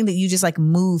not something that you just like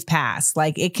move past.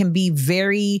 Like, it can be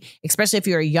very, especially if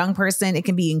you're a young person, it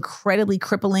can be incredibly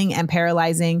crippling and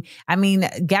paralyzing. I mean,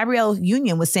 Gabrielle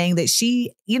Union was saying that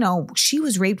she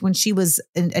was raped when she was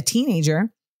a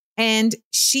teenager. And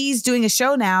she's doing a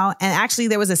show now. And actually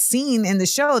there was a scene in the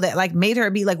show that like made her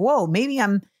be like, whoa, maybe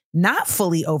I'm not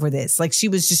fully over this. Like she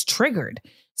was just triggered.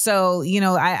 So, you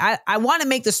know, I want to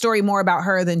make the story more about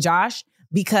her than Josh,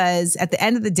 because at the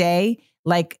end of the day,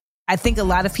 like, I think a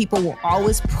lot of people will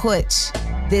always put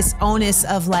this onus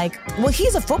of like, well,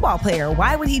 he's a football player.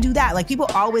 Why would he do that? Like people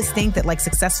always think that like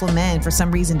successful men for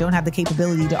some reason don't have the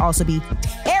capability to also be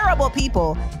terrible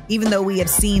people, even though we have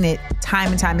seen it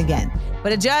time and time again.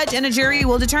 But a judge and a jury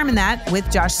will determine that with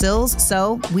Josh Sills.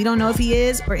 So we don't know if he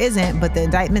is or isn't, but the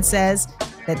indictment says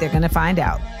that they're going to find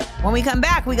out. When we come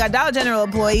back, we got Dollar General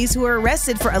employees who were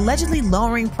arrested for allegedly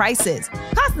lowering prices,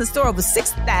 costing the store over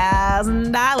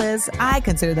 $6,000. I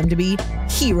consider them to be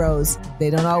heroes.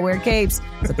 They don't all wear capes,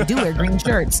 but they do wear green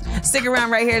shirts. Stick around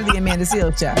right here to the Amanda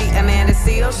Seales Show. The Amanda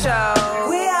Seales Show.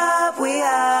 We up, we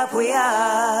up, we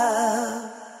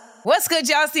up. What's good,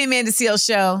 y'all? It's the Amanda Seales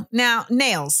Show. Now,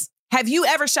 Nails, have you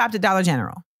ever shopped at Dollar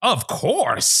General? Of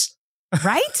course.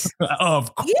 Right?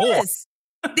 Of course. Yes.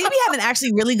 They be having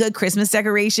actually really good Christmas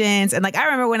decorations. And like, I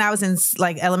remember when I was in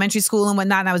like elementary school and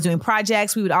whatnot, and I was doing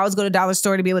projects, we would always go to Dollar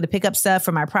Store to be able to pick up stuff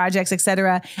for my projects,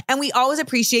 etc. And we always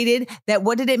appreciated that.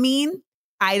 What did it mean?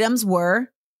 Items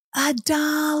were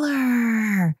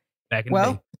 $1. Back in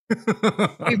the day.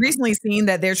 We've recently seen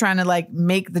that they're trying to like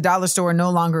make the dollar store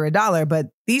no longer $1, but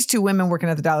these two women working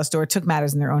at the dollar store took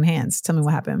matters in their own hands. Tell me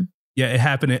what happened. Yeah, it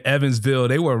happened in Evansville.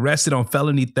 They were arrested on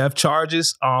felony theft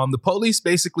charges. The police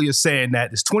basically are saying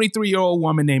that this 23-year-old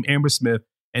woman named Amber Smith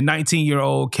and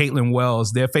 19-year-old Caitlin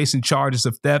Wells, they're facing charges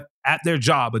of theft at their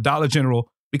job, a Dollar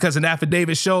General, because an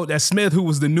affidavit showed that Smith, who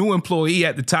was the new employee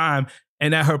at the time,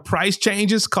 and that her price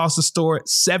changes cost the store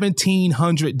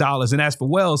 $1,700. And as for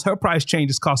Wells, her price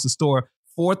changes cost the store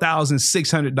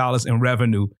 $4,600 in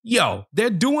revenue. Yo, they're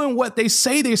doing what they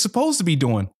say they're supposed to be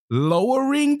doing.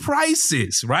 Lowering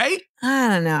prices, right? I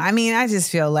don't know. I mean, I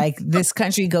just feel like this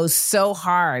country goes so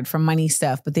hard for money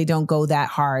stuff, but they don't go that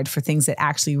hard for things that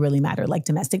actually really matter, like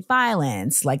domestic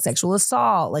violence, like sexual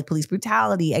assault, like police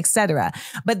brutality, etc.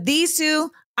 But these two,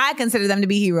 I consider them to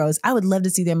be heroes. I would love to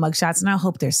see their mugshots, and I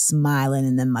hope they're smiling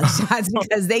in them mugshots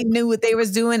because they knew what they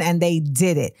was doing and they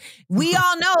did it. We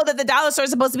all know that the dollar store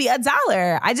is supposed to be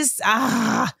 $1. I just,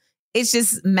 it's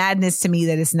just madness to me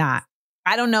that it's not.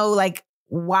 I don't know, like,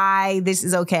 why this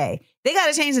is okay. They got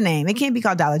to change the name. It can't be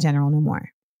called Dollar General no more.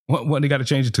 What they got to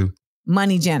change it to?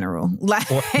 Money General. Like,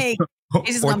 it's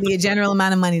just going to be a general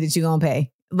amount of money that you're going to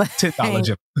pay. Like, $10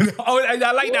 General. Oh, I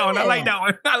like that one. I like that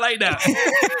one. I like that.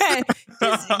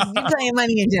 You're playing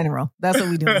money in general. That's what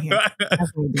we're doing here.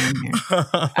 That's what we're doing here.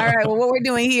 All right. Well, what we're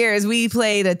doing here is we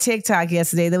played a TikTok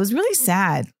yesterday that was really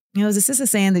sad. You know, it was a sister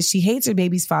saying that she hates her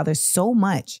baby's father so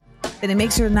much that it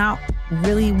makes her not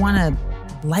really want to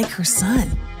like her son.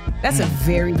 That's a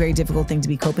very, very difficult thing to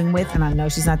be coping with. And I know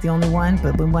she's not the only one,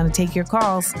 but we want to take your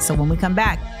calls. So when we come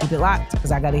back, keep it locked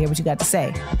because I got to hear what you got to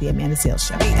say. The Amanda Seales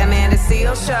Show. The Amanda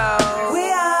Seales Show.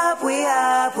 We up, we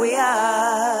up, we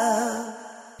up.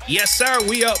 Yes, sir.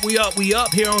 We up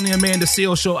here on the Amanda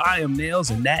Seales Show. I am Nails,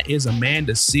 and that is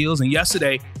Amanda Seales. And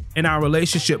yesterday, in our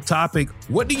relationship topic,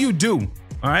 what do you do?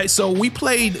 All right, so we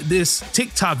played this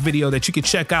TikTok video that you can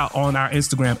check out on our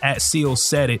Instagram at Seales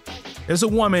Said It. There's a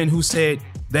woman who said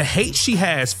the hate she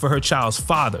has for her child's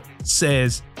father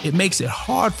says it makes it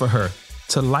hard for her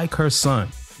to like her son.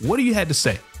 What do you have to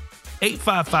say?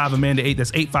 855-AMANDA-8.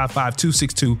 That's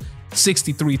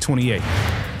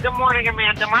 855-262-6328. Good morning,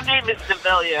 Amanda. My name is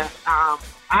Develia.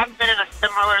 I've been in a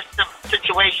similar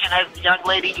situation as the young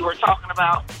lady you were talking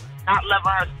about, not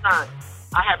loving her son.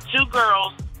 I have two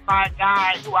girls by a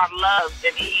guy who I love,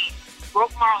 and he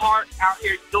broke my heart out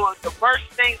here doing the worst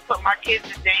things, put my kids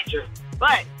in danger.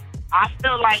 But I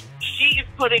feel like she is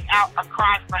putting out a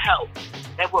cry for help.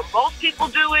 And what most people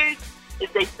do is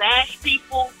they bash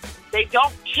people. They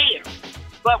don't care.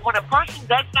 But when a person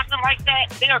does something like that,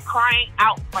 they are crying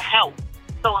out for help.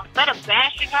 So instead of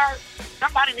bashing her,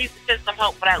 somebody needs to send some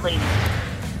help for that lady.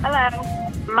 Hello.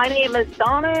 My name is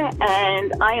Donna,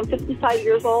 and I am 55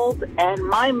 years old, and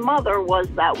my mother was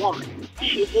that woman.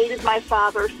 She hated my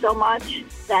father so much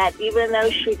that even though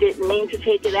she didn't mean to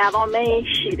take it out on me,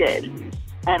 she did.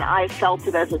 And I felt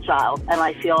it as a child, and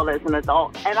I feel it as an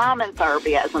adult, and I'm in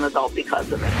therapy as an adult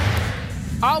because of it.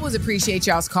 Always appreciate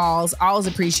y'all's calls. Always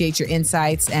appreciate your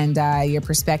insights and your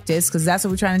perspectives, because that's what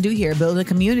we're trying to do here. Build a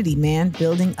community, man.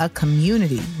 Building a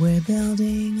community. We're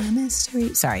building a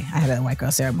mystery. Sorry, I had a white girl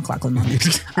Sarah McLachlan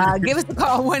moment. Give us a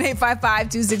call,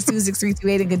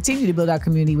 1-855-262-6328, and continue to build our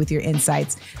community with your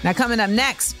insights. Now, coming up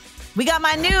next, we got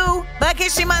my new Black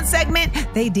History Month segment.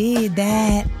 They did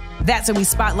that. That's where we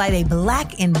spotlight a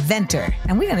black inventor.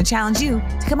 And we're going to challenge you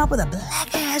to come up with a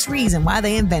black-ass reason why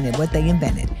they invented what they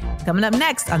invented. Coming up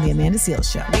next on The Amanda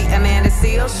Seales Show. The Amanda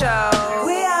Seales Show.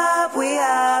 We up, we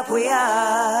up.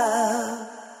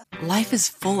 Life is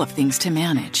full of things to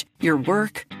manage. Your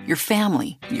work, your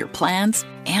family, your plans,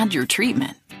 and your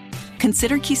treatment.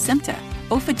 Consider Kesimpta,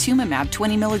 ofatumumab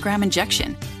 20 milligram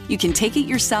injection. You can take it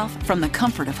yourself from the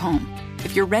comfort of home.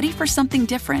 If you're ready for something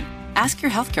different, ask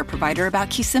your healthcare provider about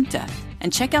Kesimpta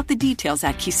and check out the details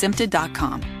at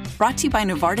kesimpta.com. Brought to you by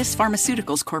Novartis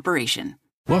Pharmaceuticals Corporation.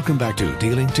 Welcome back to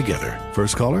Dealing Together.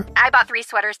 First caller? I bought 3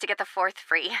 sweaters to get the 4th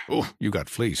free. Oh, you got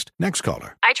fleeced. Next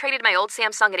caller? I traded my old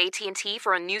Samsung at AT&T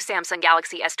for a new Samsung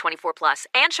Galaxy S24 Plus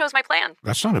and shows my plan.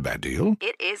 That's not a bad deal.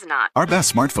 It is not. Our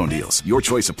best smartphone deals, your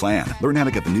choice of plan. Learn how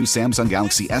to get the new Samsung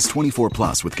Galaxy S24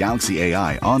 Plus with Galaxy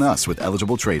AI on us with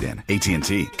eligible trade-in.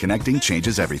 AT&T. Connecting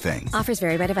changes everything. Offers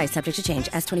vary by device, subject to change.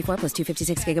 S24 plus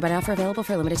 256 gigabyte offer available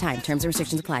for a limited time. Terms and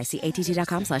restrictions apply. See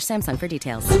att.com/Samsung for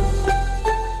details.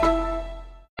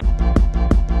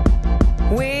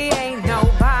 We ain't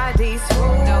nobody's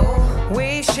fool. No.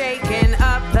 We shaking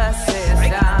up the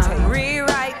system.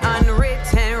 Rewrite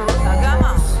unwritten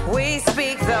rules. We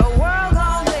speak, the world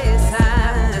gon'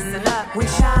 listen. Listen up. We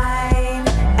shine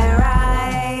and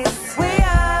rise. We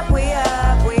up, we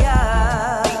up, we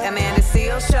up. The Amanda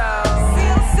Seales Show.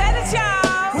 Seales said it,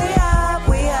 y'all. We up,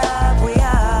 we up, we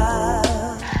up.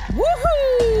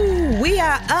 Woohoo! We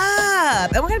are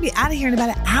up. And we're going to be out of here in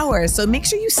about an hour. So make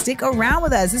sure you stick around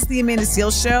with us. This is the Amanda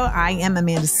Seales Show. I am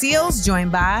Amanda Seales,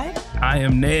 joined by... I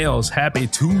am Nails. Happy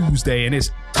Tuesday, and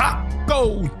it's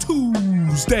Taco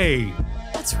Tuesday.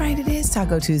 That's right. It is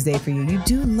Taco Tuesday for you. You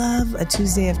do love a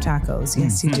Tuesday of tacos.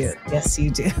 Yes, you do. Yes,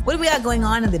 you do. What do we got going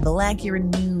on in the Blackura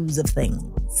news of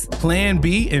things? Plan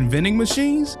B and vending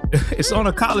machines? It's on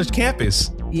a college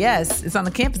campus. Yes, it's on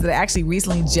the campus that I actually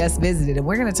recently just visited, and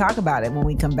we're going to talk about it when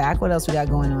we come back. What else we got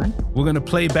going on? We're going to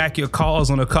play back your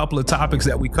calls on a couple of topics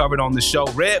that we covered on the show.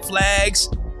 Red flags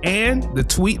and the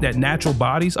tweet that natural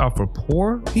bodies are for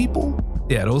poor people.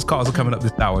 Yeah, those calls are coming up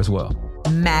this hour as well.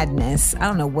 Madness. I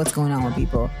don't know what's going on with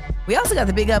people. We also got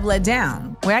the Big Up Let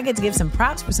Down, where I get to give some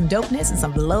props for some dopeness and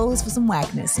some lows for some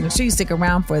whackness. Make sure you stick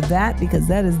around for that, because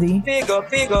that is the Big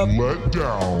Up Let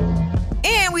Down.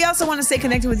 And we also want to stay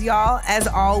connected with y'all, as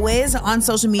always, on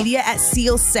social media at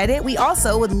Seales Said It. We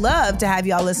also would love to have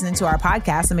y'all listening to our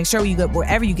podcast. So make sure you go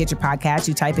wherever you get your podcast,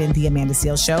 you type in The Amanda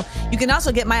Seales Show. You can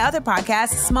also get my other podcast,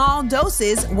 Small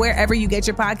Doses, wherever you get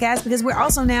your podcast, because we're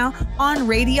also now on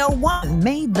Radio 1.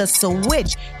 Made the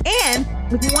switch. And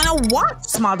if you want to watch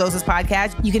Small Doses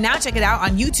podcast, you can now check it out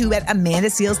on YouTube at Amanda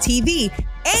Seales TV.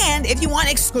 And if you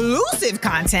want exclusive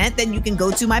content, then you can go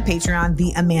to my Patreon,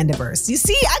 The Amandaverse. You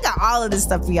see, I got all of this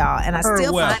stuff for y'all, and I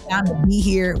still find time to be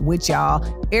here with y'all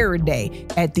every day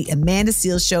at The Amanda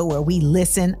Seales Show, where we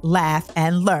listen, laugh,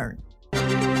 and learn.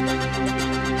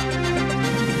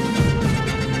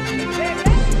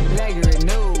 Blackura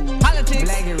news.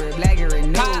 Politics. Blackura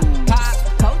news. Pop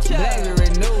culture. Blackura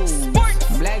news. Sports.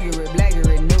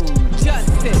 Blackura news.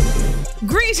 Justice.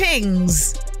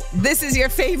 Greetings. This is your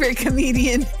favorite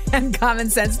comedian and common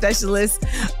sense specialist,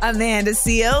 Amanda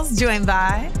Seales, joined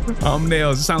by... I'm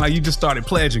Nails. It sounds like you just started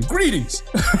pledging. Greetings.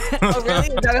 Oh, really?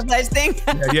 Is that a pledge thing?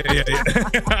 Yeah.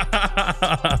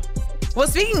 Well,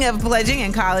 speaking of pledging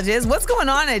in colleges, what's going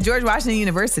on at George Washington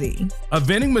University? A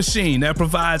vending machine that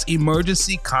provides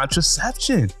emergency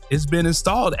contraception has been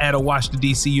installed at a Washington,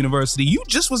 D.C. university. You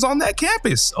just was on that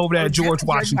campus over there at George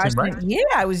Washington, right? Yeah,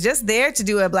 I was just there to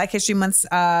do a Black History Month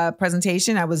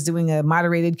presentation. I was doing a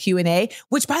moderated Q&A,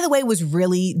 which, by the way, was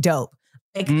really dope.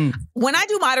 Like when I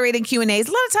do moderated Q&As,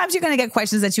 a lot of times you're going to get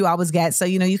questions that you always get. So,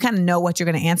 you kind of know what you're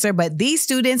going to answer. But these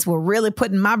students were really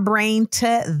putting my brain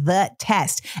to the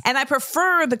test. And I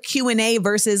prefer the Q&A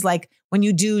versus like when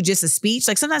you do just a speech.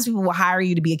 Like sometimes people will hire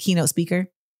you to be a keynote speaker.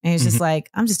 And it's just like,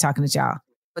 I'm just talking to y'all.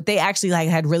 But they actually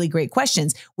had really great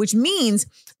questions, which means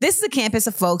this is a campus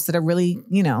of folks that are really,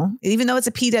 even though it's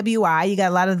a PWI, you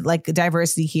got a lot of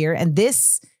diversity here. And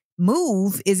this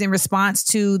move is in response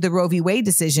to the Roe v. Wade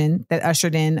decision that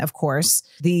ushered in, of course,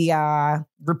 the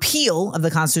repeal of the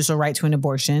constitutional right to an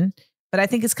abortion. But I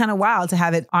think it's kind of wild to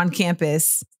have it on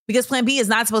campus because Plan B is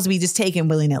not supposed to be just taken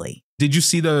willy-nilly. Do you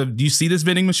see this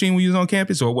vending machine when you was on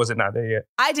campus, or was it not there yet?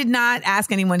 I did not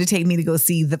ask anyone to take me to go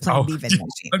see the Plan B vending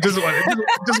machine.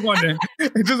 Just wondering.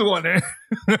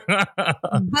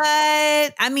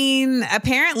 But I mean,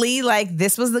 apparently,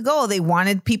 this was the goal. They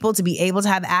wanted people to be able to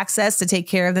have access to take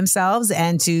care of themselves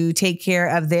and to take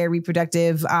care of their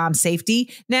reproductive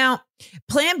safety. Now,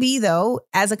 Plan B, though,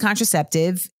 as a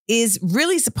contraceptive, is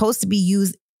really supposed to be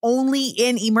used only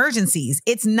in emergencies.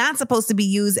 It's not supposed to be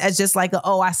used as just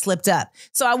I slipped up.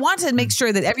 So I want to make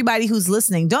sure that everybody who's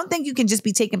listening, don't think you can just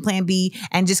be taking Plan B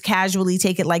and just casually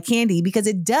take it like candy, because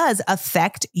it does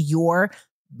affect your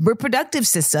reproductive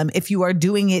system if you are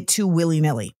doing it too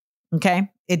willy-nilly. Okay?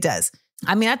 It does.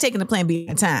 I mean, I've taken the plan B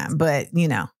at a time, but you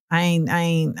know, I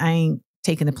ain't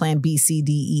taking the plan B, C,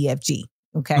 D, E, F, G.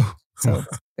 Okay? So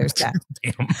there's that.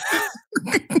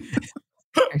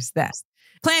 There's that.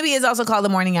 Plan B is also called the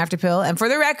morning after pill. And for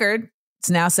the record, it's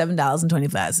now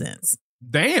 $7.25.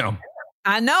 Damn.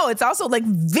 I know. It's also like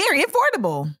very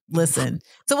affordable. Listen.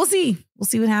 So we'll see. We'll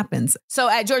see what happens. So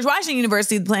at George Washington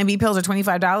University, the Plan B pills are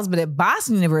 $25, but at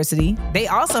Boston University, they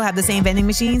also have the same vending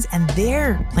machines and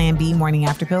their Plan B morning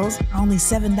after pills are only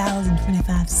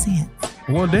 $7.25.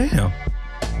 Well, damn.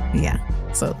 Yeah.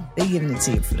 So they're giving it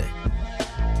to you for the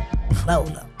low.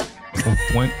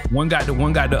 One got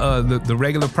the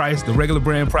regular price, the regular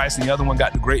brand price, and the other one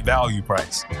got the great value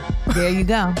price. There you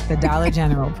go, the Dollar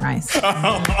General price.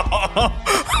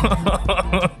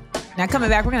 Now coming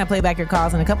back, we're going to play back your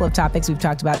calls on a couple of topics we've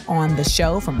talked about on the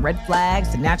show, from red flags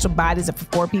to natural bodies for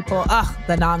poor people.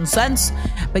 The nonsense.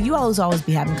 But you always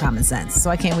be having common sense.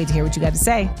 So I can't wait to hear what you got to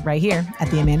say right here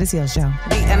at The Amanda Seales Show.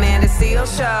 The Amanda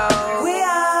Seales Show. We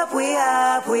up, we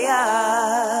up, we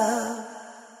up.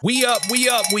 We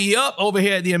up over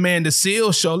here at the Amanda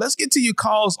Seales Show. Let's get to your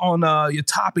calls on your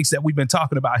topics that we've been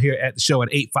talking about here at the show at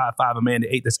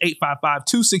 855-AMANDA-8. That's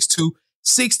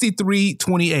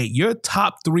 855-262-6328. Your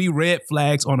top 3 red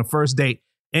flags on a first date,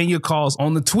 and your calls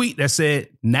on the tweet that said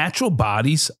natural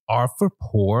bodies are for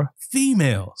poor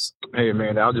females. Hey,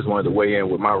 man, I just wanted to weigh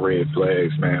in with my red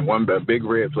flags, man. One big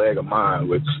red flag of mine,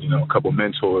 which, a couple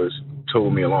mentors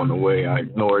told me along the way. I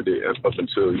ignored it up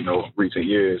until, recent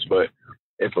years, but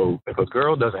if a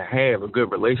girl doesn't have a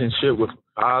good relationship with her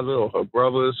father or her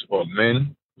brothers or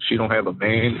men, she don't have a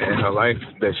man in her life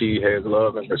that she has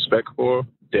love and respect for,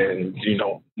 then,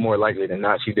 more likely than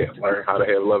not, she didn't learn how to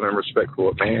have love and respect for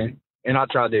a man. And I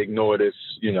tried to ignore this,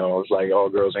 it's like all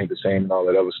girls ain't the same and all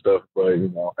that other stuff. But,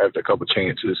 after a couple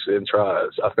chances and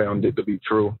tries, I found it to be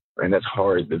true. And that's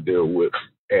hard to deal with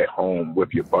at home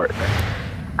with your partner.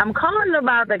 I'm calling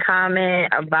about the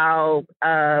comment about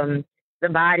the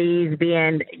bodies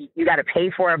being, you got to pay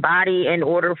for a body in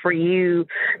order for you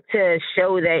to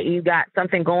show that you got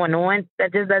something going on.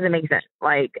 That just doesn't make sense.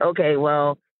 Like, okay,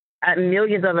 well,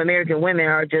 millions of American women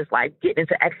are just like getting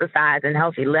into exercise and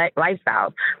healthy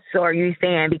lifestyles. So are you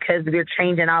saying because we're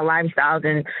changing our lifestyles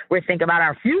and we're thinking about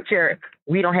our future,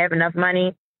 we don't have enough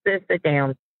money? Sit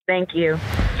down. Thank you.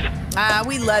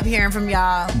 We love hearing from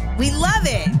y'all. We love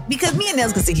it because me and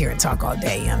Nels can sit here and talk all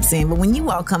day, you know what I'm saying? But when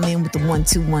you all come in with the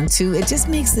 1-2-1-2, it just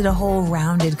makes it a whole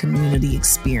rounded community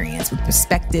experience with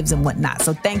perspectives and whatnot.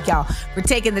 So thank y'all for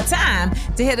taking the time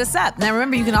to hit us up. Now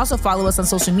remember, you can also follow us on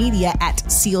social media at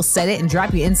Seales Said It and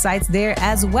drop your insights there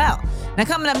as well. Now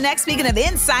coming up next, speaking of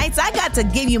insights, I got to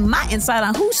give you my insight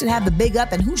on who should have the big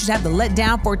up and who should have the let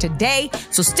down for today.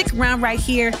 So stick around right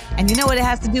here. And you know what it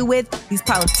has to do with? These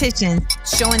politicians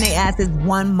showing their asses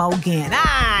one more again.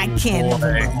 I can't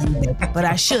even believe it, but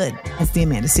I should. It's the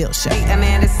Amanda Seales Show. The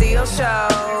Amanda Seales Show.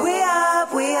 We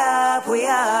up, we up, we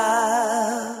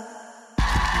up.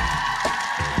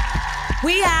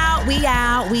 We out, we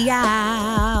out, we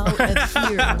out of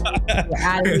here. We're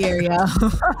out of here, yo.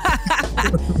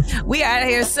 We are out of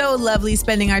here. So lovely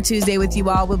spending our Tuesday with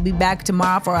you all. We'll be back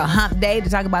tomorrow for a hump day to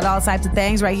talk about all types of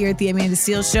things right here at the Amanda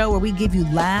Seales Show, where we give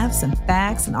you laughs and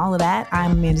facts and all of that.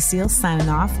 I'm Amanda Seales signing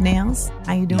off. Nails,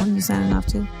 how you doing? You signing off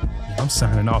too? I'm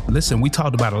signing off. Listen, we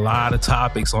talked about a lot of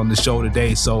topics on the show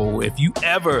today. So if you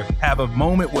ever have a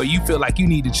moment where you feel like you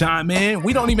need to chime in,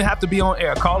 we don't even have to be on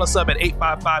air. Call us up at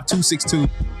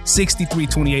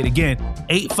 855-262-6328. Again,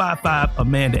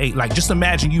 855-AMANDA-8. Like, just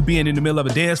imagine you being in the middle of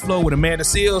a dance floor with Amanda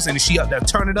Seales and she up there,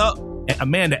 turn it up, and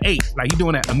Amanda-8. Like, you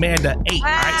doing that, Amanda-8. All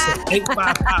right, so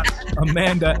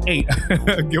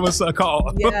 855-AMANDA-8. Give us a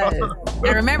call. Yes.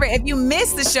 And remember, if you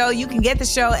miss the show, you can get the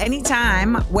show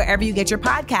anytime wherever you get your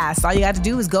podcasts. All you have to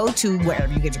do is go to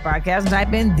wherever you get your podcast and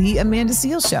type in The Amanda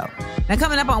Seales Show. Now,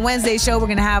 coming up on Wednesday's show, we're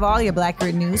going to have all your Black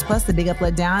Grid news, plus the Big Up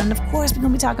Let Down. And of course, we're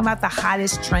going to be talking about the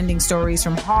hottest trending stories,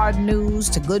 from hard news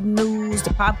to good news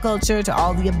to pop culture to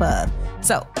all the above.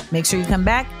 So make sure you come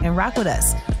back and rock with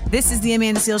us. This is The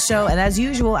Amanda Seales Show. And as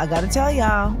usual, I got to tell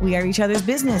y'all, we are each other's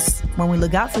business. When we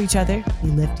look out for each other, we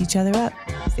lift each other up.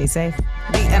 Stay safe.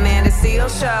 The Amanda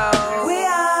Seales Show. We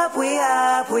up, we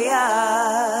up, we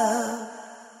up.